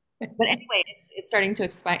time. But anyway, it's starting to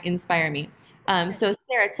inspire me. So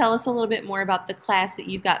Sarah, tell us a little bit more about the class that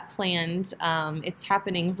you've got planned. It's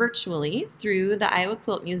happening virtually through the Iowa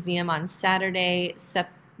Quilt Museum on Saturday,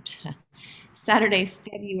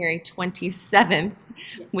 February 27th,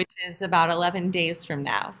 which is about 11 days from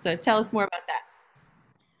now. So tell us more about that.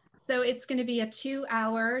 So it's going to be a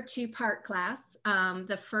 2-hour, 2-part class.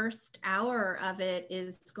 The first hour of it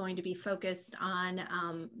is going to be focused on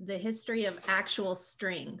the history of actual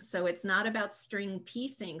string. So it's not about string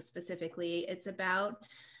piecing specifically. It's about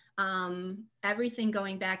everything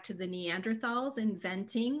going back to the Neanderthals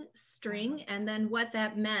inventing string, and then what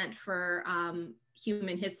that meant for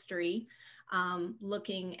human history.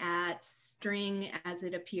 Looking at string as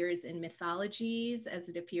it appears in mythologies, as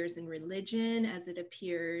it appears in religion, as it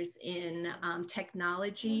appears in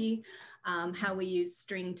technology, how we use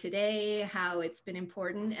string today, how it's been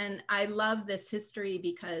important. And I love this history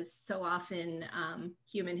because so often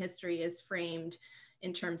human history is framed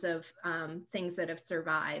in terms of things that have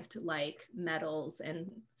survived, like metals and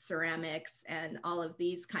ceramics and all of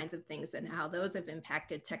these kinds of things, and how those have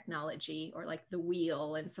impacted technology, or like the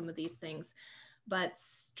wheel and some of these things. But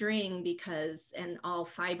string, and all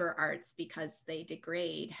fiber arts, because they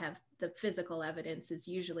degrade, have the physical evidence is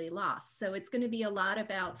usually lost. So it's going to be a lot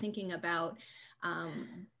about thinking about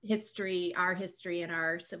history, our history and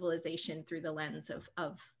our civilization through the lens of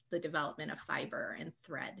the development of fiber and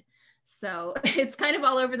thread. So it's kind of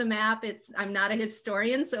all over the map. I'm not a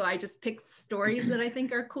historian, so I just pick stories that I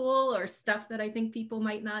think are cool, or stuff that I think people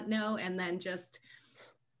might not know, and then just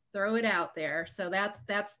throw it out there. So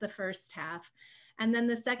that's the first half. And then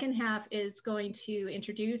the second half is going to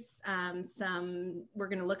introduce we're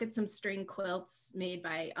going to look at some string quilts made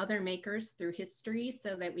by other makers through history,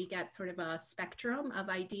 so that we get sort of a spectrum of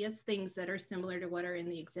ideas, things that are similar to what are in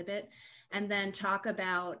the exhibit, and then talk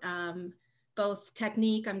about both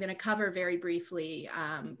technique. I'm going to cover very briefly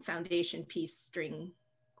foundation piece string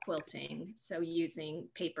quilting, so using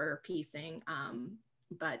paper piecing,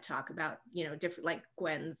 but talk about, you know, different, like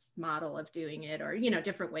Gwen's model of doing it, or, you know,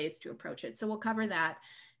 different ways to approach it. So we'll cover that,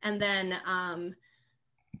 and then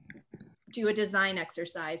do a design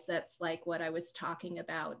exercise that's like what I was talking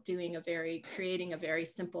about, creating a very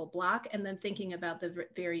simple block, and then thinking about the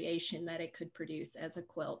variation that it could produce as a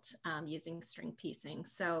quilt using string piecing.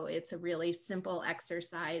 So it's a really simple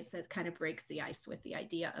exercise that kind of breaks the ice with the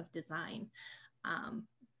idea of design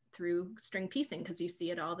through string piecing, because you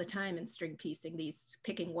see it all the time in string piecing,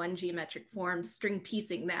 picking one geometric form, string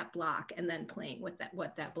piecing that block, and then playing with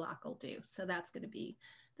what that block will do. So that's going to be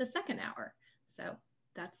the second hour. So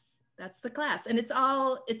that's the class, and it's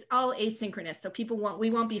all asynchronous. So we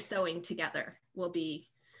won't be sewing together. We'll be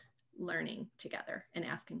learning together and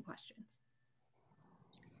asking questions.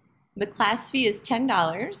 The class fee is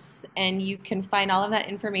 $10, and you can find all of that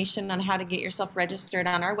information on how to get yourself registered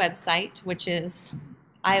on our website, which is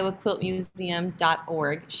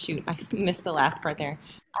iowaquiltmuseum.org. Shoot, I missed the last part there.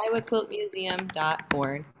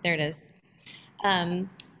 iowaquiltmuseum.org. There it is.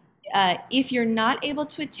 If you're not able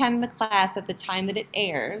to attend the class at the time that it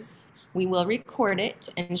airs, we will record it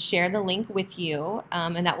and share the link with you,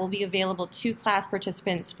 and that will be available to class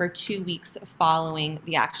participants for 2 weeks following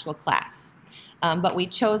the actual class. But we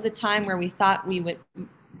chose a time where we thought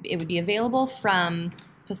it would be available from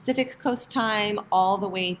Pacific Coast time all the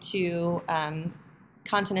way to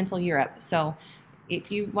continental Europe. So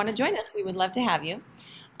if you want to join us, we would love to have you.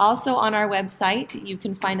 Also on our website, you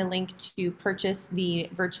can find a link to purchase the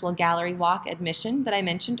virtual gallery walk admission that I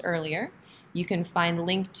mentioned earlier. You can find a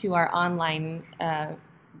link to our online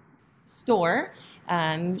store,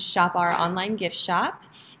 shop our online gift shop,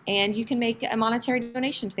 And you can make a monetary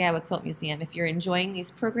donation to the Iowa Quilt Museum. If you're enjoying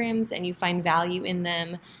these programs and you find value in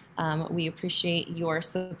them, we appreciate your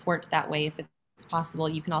support that way if it's possible.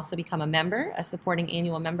 You can also become a member, a supporting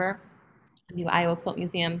annual member of the Iowa Quilt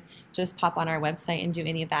Museum. Just pop on our website and do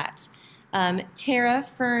any of that. Tara,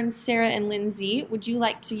 Fern, Sarah, and Lindsay, would you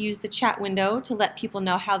like to use the chat window to let people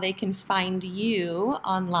know how they can find you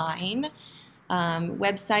online?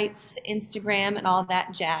 Websites, Instagram, and all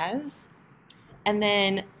that jazz. And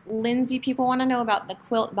then, Lindsay, people want to know about the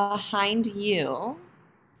quilt behind you.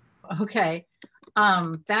 Okay.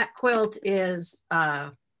 That quilt is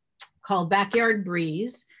called Backyard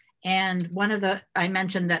Breeze. And I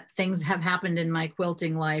mentioned that things have happened in my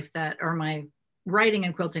quilting life or my writing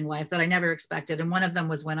and quilting life that I never expected. And one of them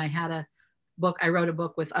was when I wrote a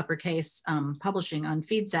book with Uppercase Publishing on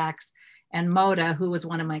feed sacks. And Moda, who was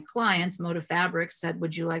one of my clients, Moda Fabrics, said,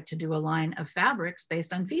 would you like to do a line of fabrics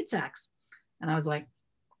based on feed sacks? And I was like,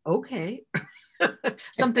 okay,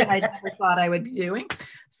 something I never thought I would be doing.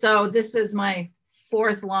 So this is my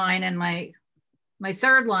fourth line, and my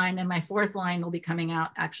third line and my fourth line will be coming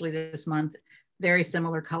out actually this month. Very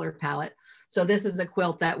similar color palette. So this is a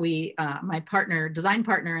quilt that my design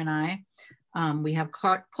partner and I, we have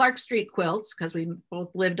Clark Street Quilts, because we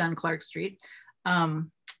both lived on Clark Street,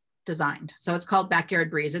 designed. So it's called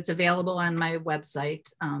Backyard Breeze. It's available on my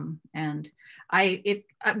website. And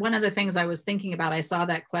one of the things I was thinking about, I saw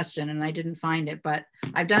that question and I didn't find it, but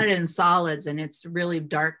I've done it in solids, and it's really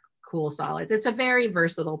dark, cool solids. It's a very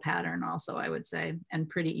versatile pattern also, I would say, and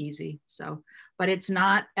pretty easy. So, but it's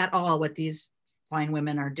not at all what these fine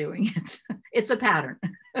women are doing. It's a pattern.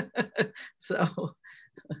 So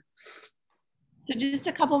just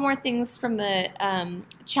a couple more things from the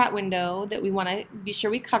chat window that we want to be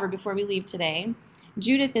sure we cover before we leave today.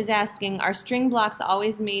 Judith is asking, are string blocks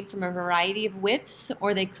always made from a variety of widths,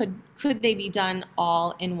 or could they be done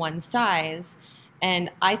all in one size?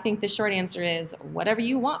 And I think the short answer is whatever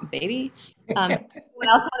you want, baby. Anyone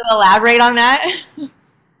else want to elaborate on that?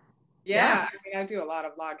 Yeah, I mean, I do a lot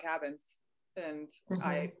of log cabins, and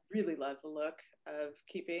I really love the look of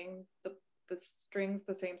keeping the strings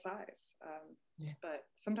the same size. But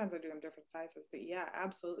sometimes I do them different sizes. But yeah,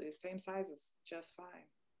 absolutely, the same size is just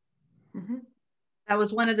fine. That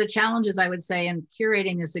was one of the challenges, I would say, in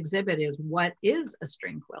curating this exhibit is, what is a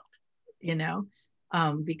string quilt?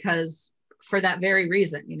 Because for that very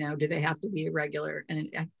reason, do they have to be irregular? And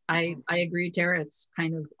I agree, Tara, it's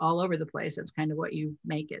kind of all over the place. It's kind of what you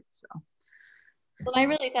make it. So. Well, I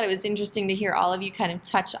really thought it was interesting to hear all of you kind of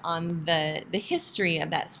touch on the history of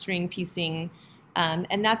that string piecing.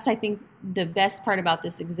 And that's, I think, the best part about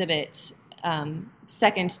this exhibit,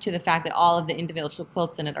 second to the fact that all of the individual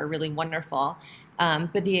quilts in it are really wonderful.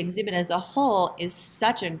 But the exhibit as a whole is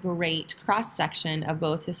such a great cross-section of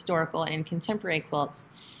both historical and contemporary quilts.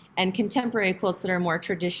 And contemporary quilts that are more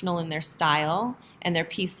traditional in their style and their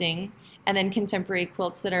piecing, and then contemporary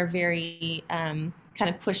quilts that are very kind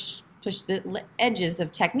of push the edges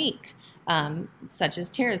of technique, such as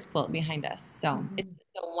Tara's quilt behind us. So it's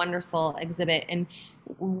a wonderful exhibit, and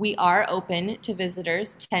we are open to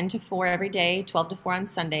visitors 10 to 4 every day, 12 to 4 on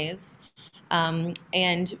Sundays.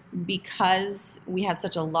 And because we have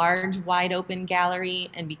such a large, wide open gallery,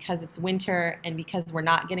 and because it's winter, and because we're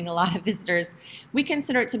not getting a lot of visitors, we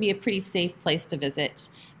consider it to be a pretty safe place to visit.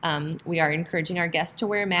 We are encouraging our guests to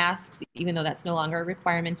wear masks, even though that's no longer a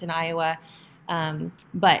requirement in Iowa.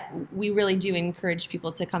 But we really do encourage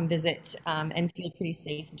people to come visit and feel pretty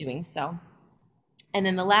safe doing so. And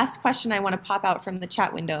then the last question I want to pop out from the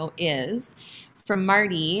chat window is, from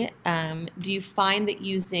Marty, do you find that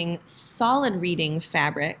using solid reading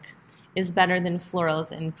fabric is better than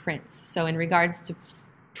florals and prints? So in regards to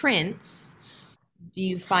prints, do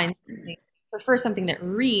you prefer something that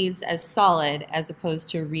reads as solid as opposed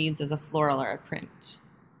to reads as a floral or a print?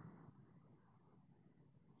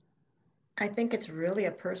 I think it's really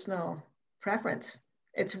a personal preference.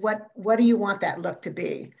 It's what do you want that look to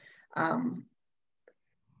be?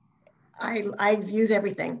 I use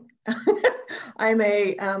everything. I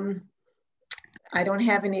don't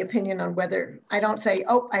have any opinion on whether, I don't say,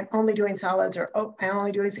 oh, I'm only doing solids, or oh, I'm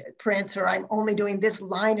only doing prints, or I'm only doing this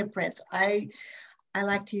line of prints. I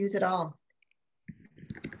like to use it all.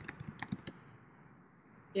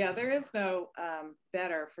 Yeah, there is no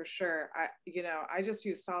better for sure. I just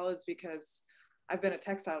use solids because I've been a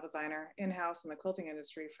textile designer in-house in the quilting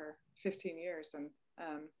industry for 15 years, and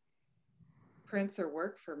prints are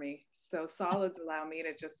work for me. So solids allow me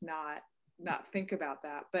to just not think about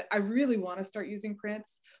that. But I really want to start using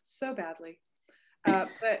prints so badly. But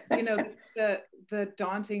the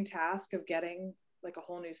daunting task of getting like a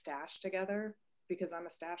whole new stash together because I'm a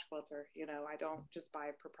stash quilter. You know, I don't just buy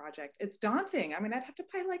per project. It's daunting. I mean, I'd have to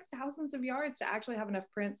buy like thousands of yards to actually have enough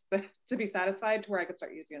prints to be satisfied to where I could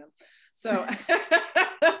start using them. So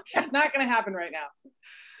not going to happen right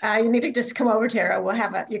now. You need to just come over, Tara. We'll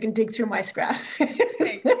have you can dig through my scraps.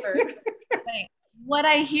 Thanks, Fern. What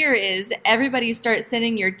I hear is everybody start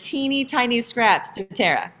sending your teeny tiny scraps to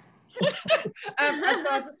Tara. So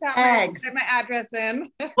I'll just have my address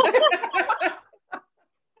in.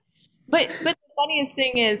 But the funniest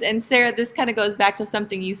thing is, and Sarah, this kind of goes back to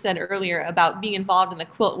something you said earlier about being involved in the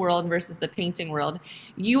quilt world versus the painting world.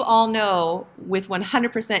 You all know with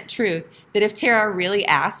 100% truth that if Tara really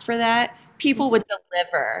asked for that, people would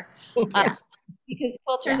deliver. Because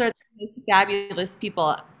quilters are the most fabulous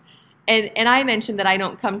people. And I mentioned that I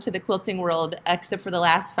don't come to the quilting world except for the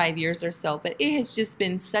last 5 years or so, but it has just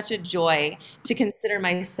been such a joy to consider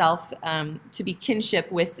myself to be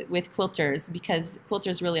kinship with quilters, because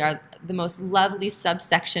quilters really are the most lovely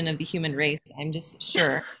subsection of the human race, I'm just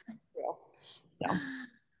sure. So,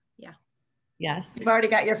 yeah. Yes. You've already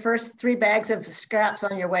got your first 3 bags of scraps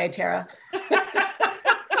on your way, Tara.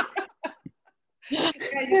 Yeah,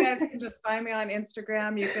 you guys can just find me on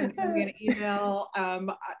Instagram. You can send me an email.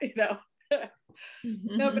 You know,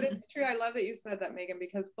 no, but it's true. I love that you said that, Megan,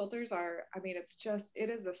 because quilters are, I mean, it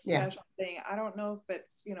is a special thing. I don't know if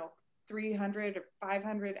it's, you know, 300 or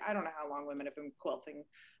 500. I don't know how long women have been quilting.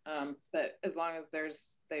 But as long as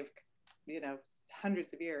they've, you know,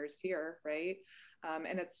 hundreds of years here, right?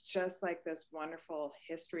 And it's just like this wonderful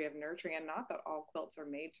history of nurturing, and not that all quilts are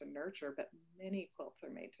made to nurture, but many quilts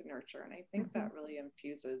are made to nurture. And I think that really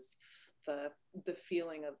infuses the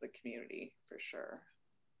feeling of the community for sure.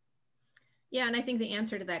 Yeah, and I think the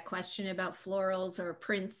answer to that question about florals or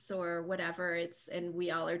prints or whatever, and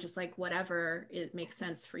we all are just like, whatever it makes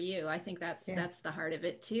sense for you. I think that's the heart of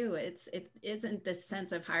it too. It isn't this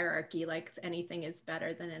sense of hierarchy, like anything is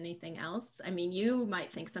better than anything else. I mean, you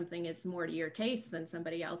might think something is more to your taste than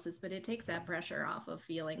somebody else's, but it takes that pressure off of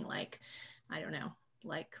feeling like, I don't know,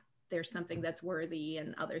 like there's something that's worthy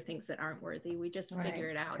and other things that aren't worthy. We just figure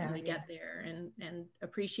it out and we get there and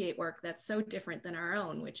appreciate work that's so different than our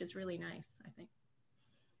own, which is really nice, I think.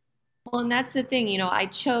 Well, and that's the thing, you know, I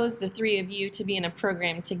chose the 3 of you to be in a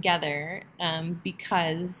program together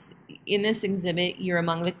because in this exhibit, you're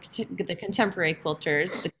among the contemporary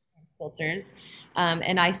quilters, the quilters,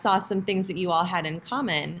 and I saw some things that you all had in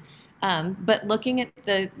common. But looking at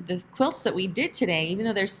the quilts that we did today, even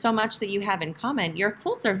though there's so much that you have in common, your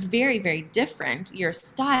quilts are very, very different. Your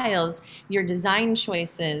styles, your design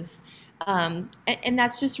choices, and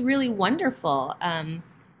that's just really wonderful.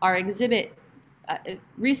 Our exhibit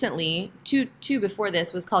recently, two before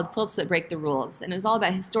this, was called Quilts That Break the Rules, and it was all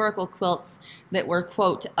about historical quilts that were,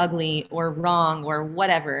 quote, ugly or wrong or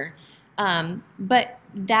whatever. But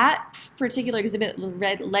that particular exhibit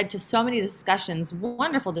led to so many discussions,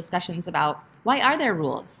 wonderful discussions about why are there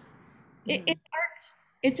rules? It's art,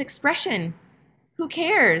 it's expression. Who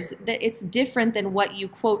cares that it's different than what you,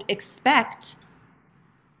 quote, expect?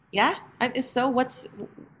 Yeah. So what's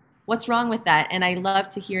wrong with that? And I love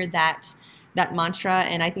to hear that mantra,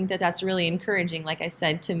 and I think that that's really encouraging. Like I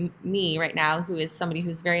said, to me right now, who is somebody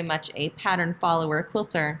who's very much a pattern follower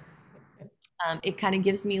quilter. It kind of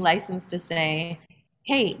gives me license to say,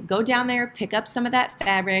 hey, go down there, pick up some of that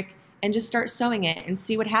fabric and just start sewing it and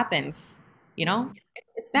see what happens. You know,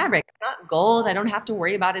 it's fabric, it's not gold. I don't have to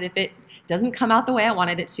worry about it if it doesn't come out the way I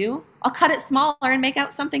wanted it to. I'll cut it smaller and make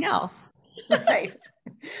out something else. Right.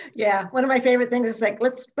 Yeah. One of my favorite things is like,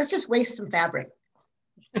 let's just waste some fabric.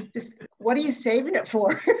 What are you saving it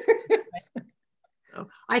for?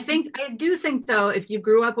 I do think though, if you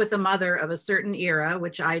grew up with a mother of a certain era,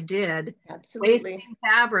 which I did, absolutely, wasting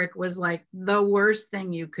fabric was like the worst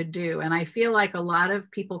thing you could do. And I feel like a lot of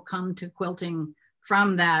people come to quilting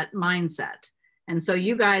from that mindset. And so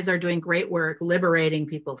you guys are doing great work liberating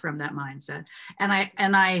people from that mindset. And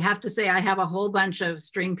I have to say, I have a whole bunch of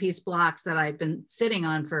string piece blocks that I've been sitting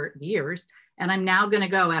on for years. And I'm now going to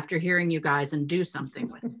go after hearing you guys and do something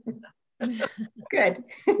with it. Good.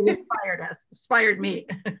 It inspired me.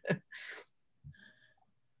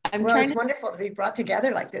 It's wonderful to be brought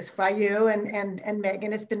together like this by you and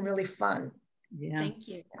Megan. It's been really fun. Yeah. Thank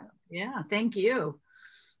you. Yeah, thank you.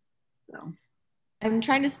 So I'm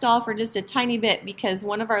trying to stall for just a tiny bit because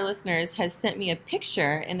one of our listeners has sent me a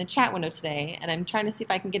picture in the chat window today, and I'm trying to see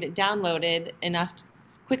if I can get it downloaded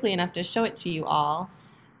quickly enough to show it to you all.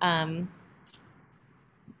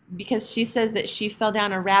 Because she says that she fell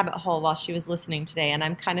down a rabbit hole while she was listening today, and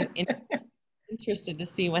I'm kind of interested to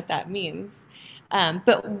see what that means.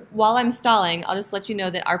 But while I'm stalling, I'll just let you know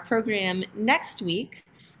that our program next week,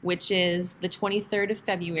 which is the 23rd of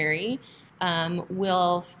February,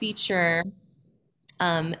 will feature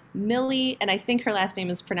Millie, and I think her last name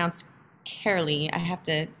is pronounced Carolee. I have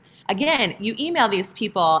to, again, you email these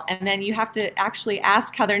people and then you have to actually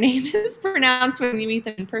ask how their name is pronounced when you meet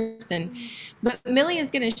them in person. But Millie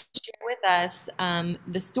is going to share with us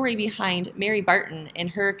the story behind Mary Barton and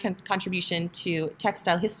her contribution to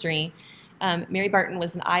textile history. Mary Barton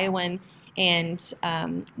was an Iowan, and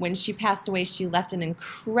when she passed away, she left an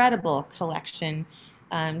incredible collection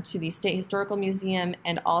to the State Historical Museum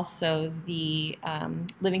and also the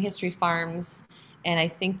Living History Farms. And I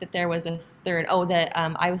think that there was a third, the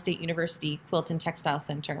Iowa State University Quilt and Textile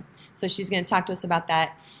Center. So she's going to talk to us about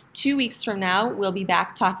that. 2 weeks from now, we'll be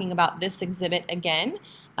back talking about this exhibit again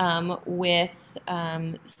with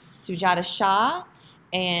Sujata Shah,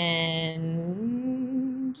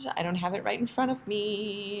 and I don't have it right in front of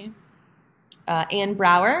me, Ann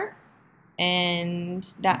Brower, and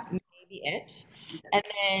that may be it. And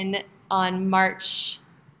then on March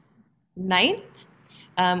 9th,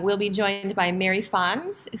 we'll be joined by Mary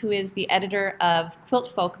Faughnan, who is the editor of Quilt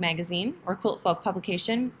Folk magazine, or Quilt Folk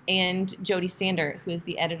publication, and Jody Sander, who is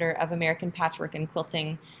the editor of American Patchwork and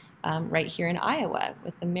Quilting right here in Iowa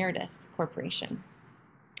with the Meredith Corporation.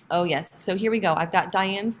 Oh yes, so here we go. I've got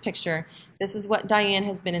Diane's picture. This is what Diane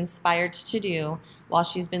has been inspired to do while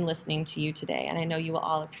she's been listening to you today, and I know you will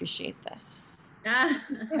all appreciate this.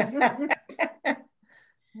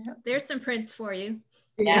 There's some prints for you.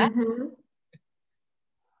 Yeah.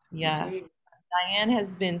 Yes. Diane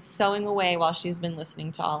has been sewing away while she's been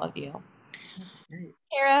listening to all of you.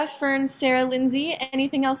 Tara, Fern, Sarah, Lindsay,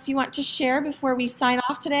 anything else you want to share before we sign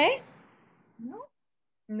off today?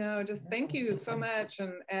 No, just thank you so much,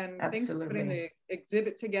 and thanks for putting the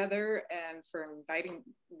exhibit together and for inviting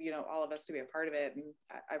all of us to be a part of it. And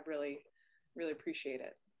I really appreciate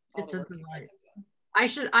it. It's a delight.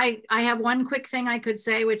 I have one quick thing I could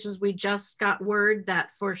say, which is we just got word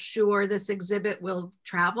that for sure this exhibit will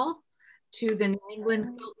travel to the New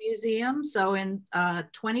England Quilt Museum. So in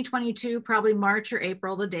 2022, probably March or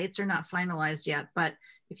April, the dates are not finalized yet, but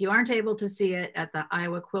if you aren't able to see it at the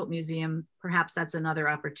Iowa Quilt Museum, perhaps that's another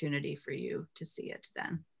opportunity for you to see it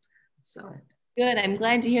then. So good. I'm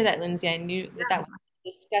glad to hear that, Lindsay. I knew that was a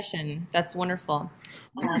discussion. That's wonderful.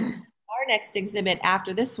 Our next exhibit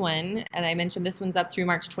after this one, and I mentioned this one's up through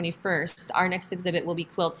March 21st, our next exhibit will be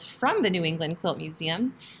quilts from the New England Quilt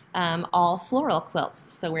Museum, all floral quilts.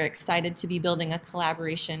 So we're excited to be building a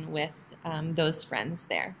collaboration with those friends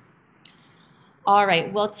there. All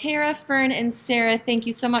right, well, Tara, Fern, and Sarah, thank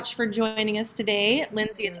you so much for joining us today.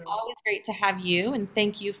 Lindsay, it's always great to have you, and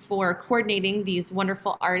thank you for coordinating these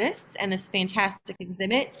wonderful artists and this fantastic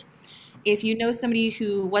exhibit. If you know somebody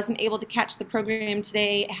who wasn't able to catch the program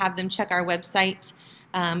today, have them check our website,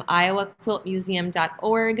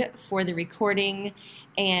 iowaquiltmuseum.org, for the recording,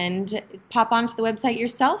 and pop onto the website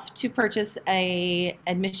yourself to purchase an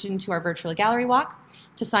admission to our virtual gallery walk,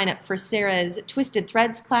 to sign up for Sarah's Twisted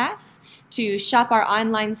Threads class, to shop our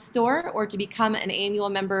online store, or to become an annual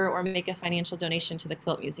member or make a financial donation to the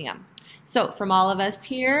Quilt Museum. So from all of us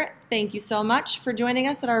here, thank you so much for joining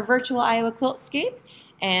us at our virtual Iowa Quiltscape,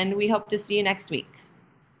 and we hope to see you next week.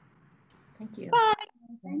 Thank you. Bye.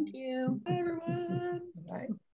 thank you. Bye, everyone. Bye.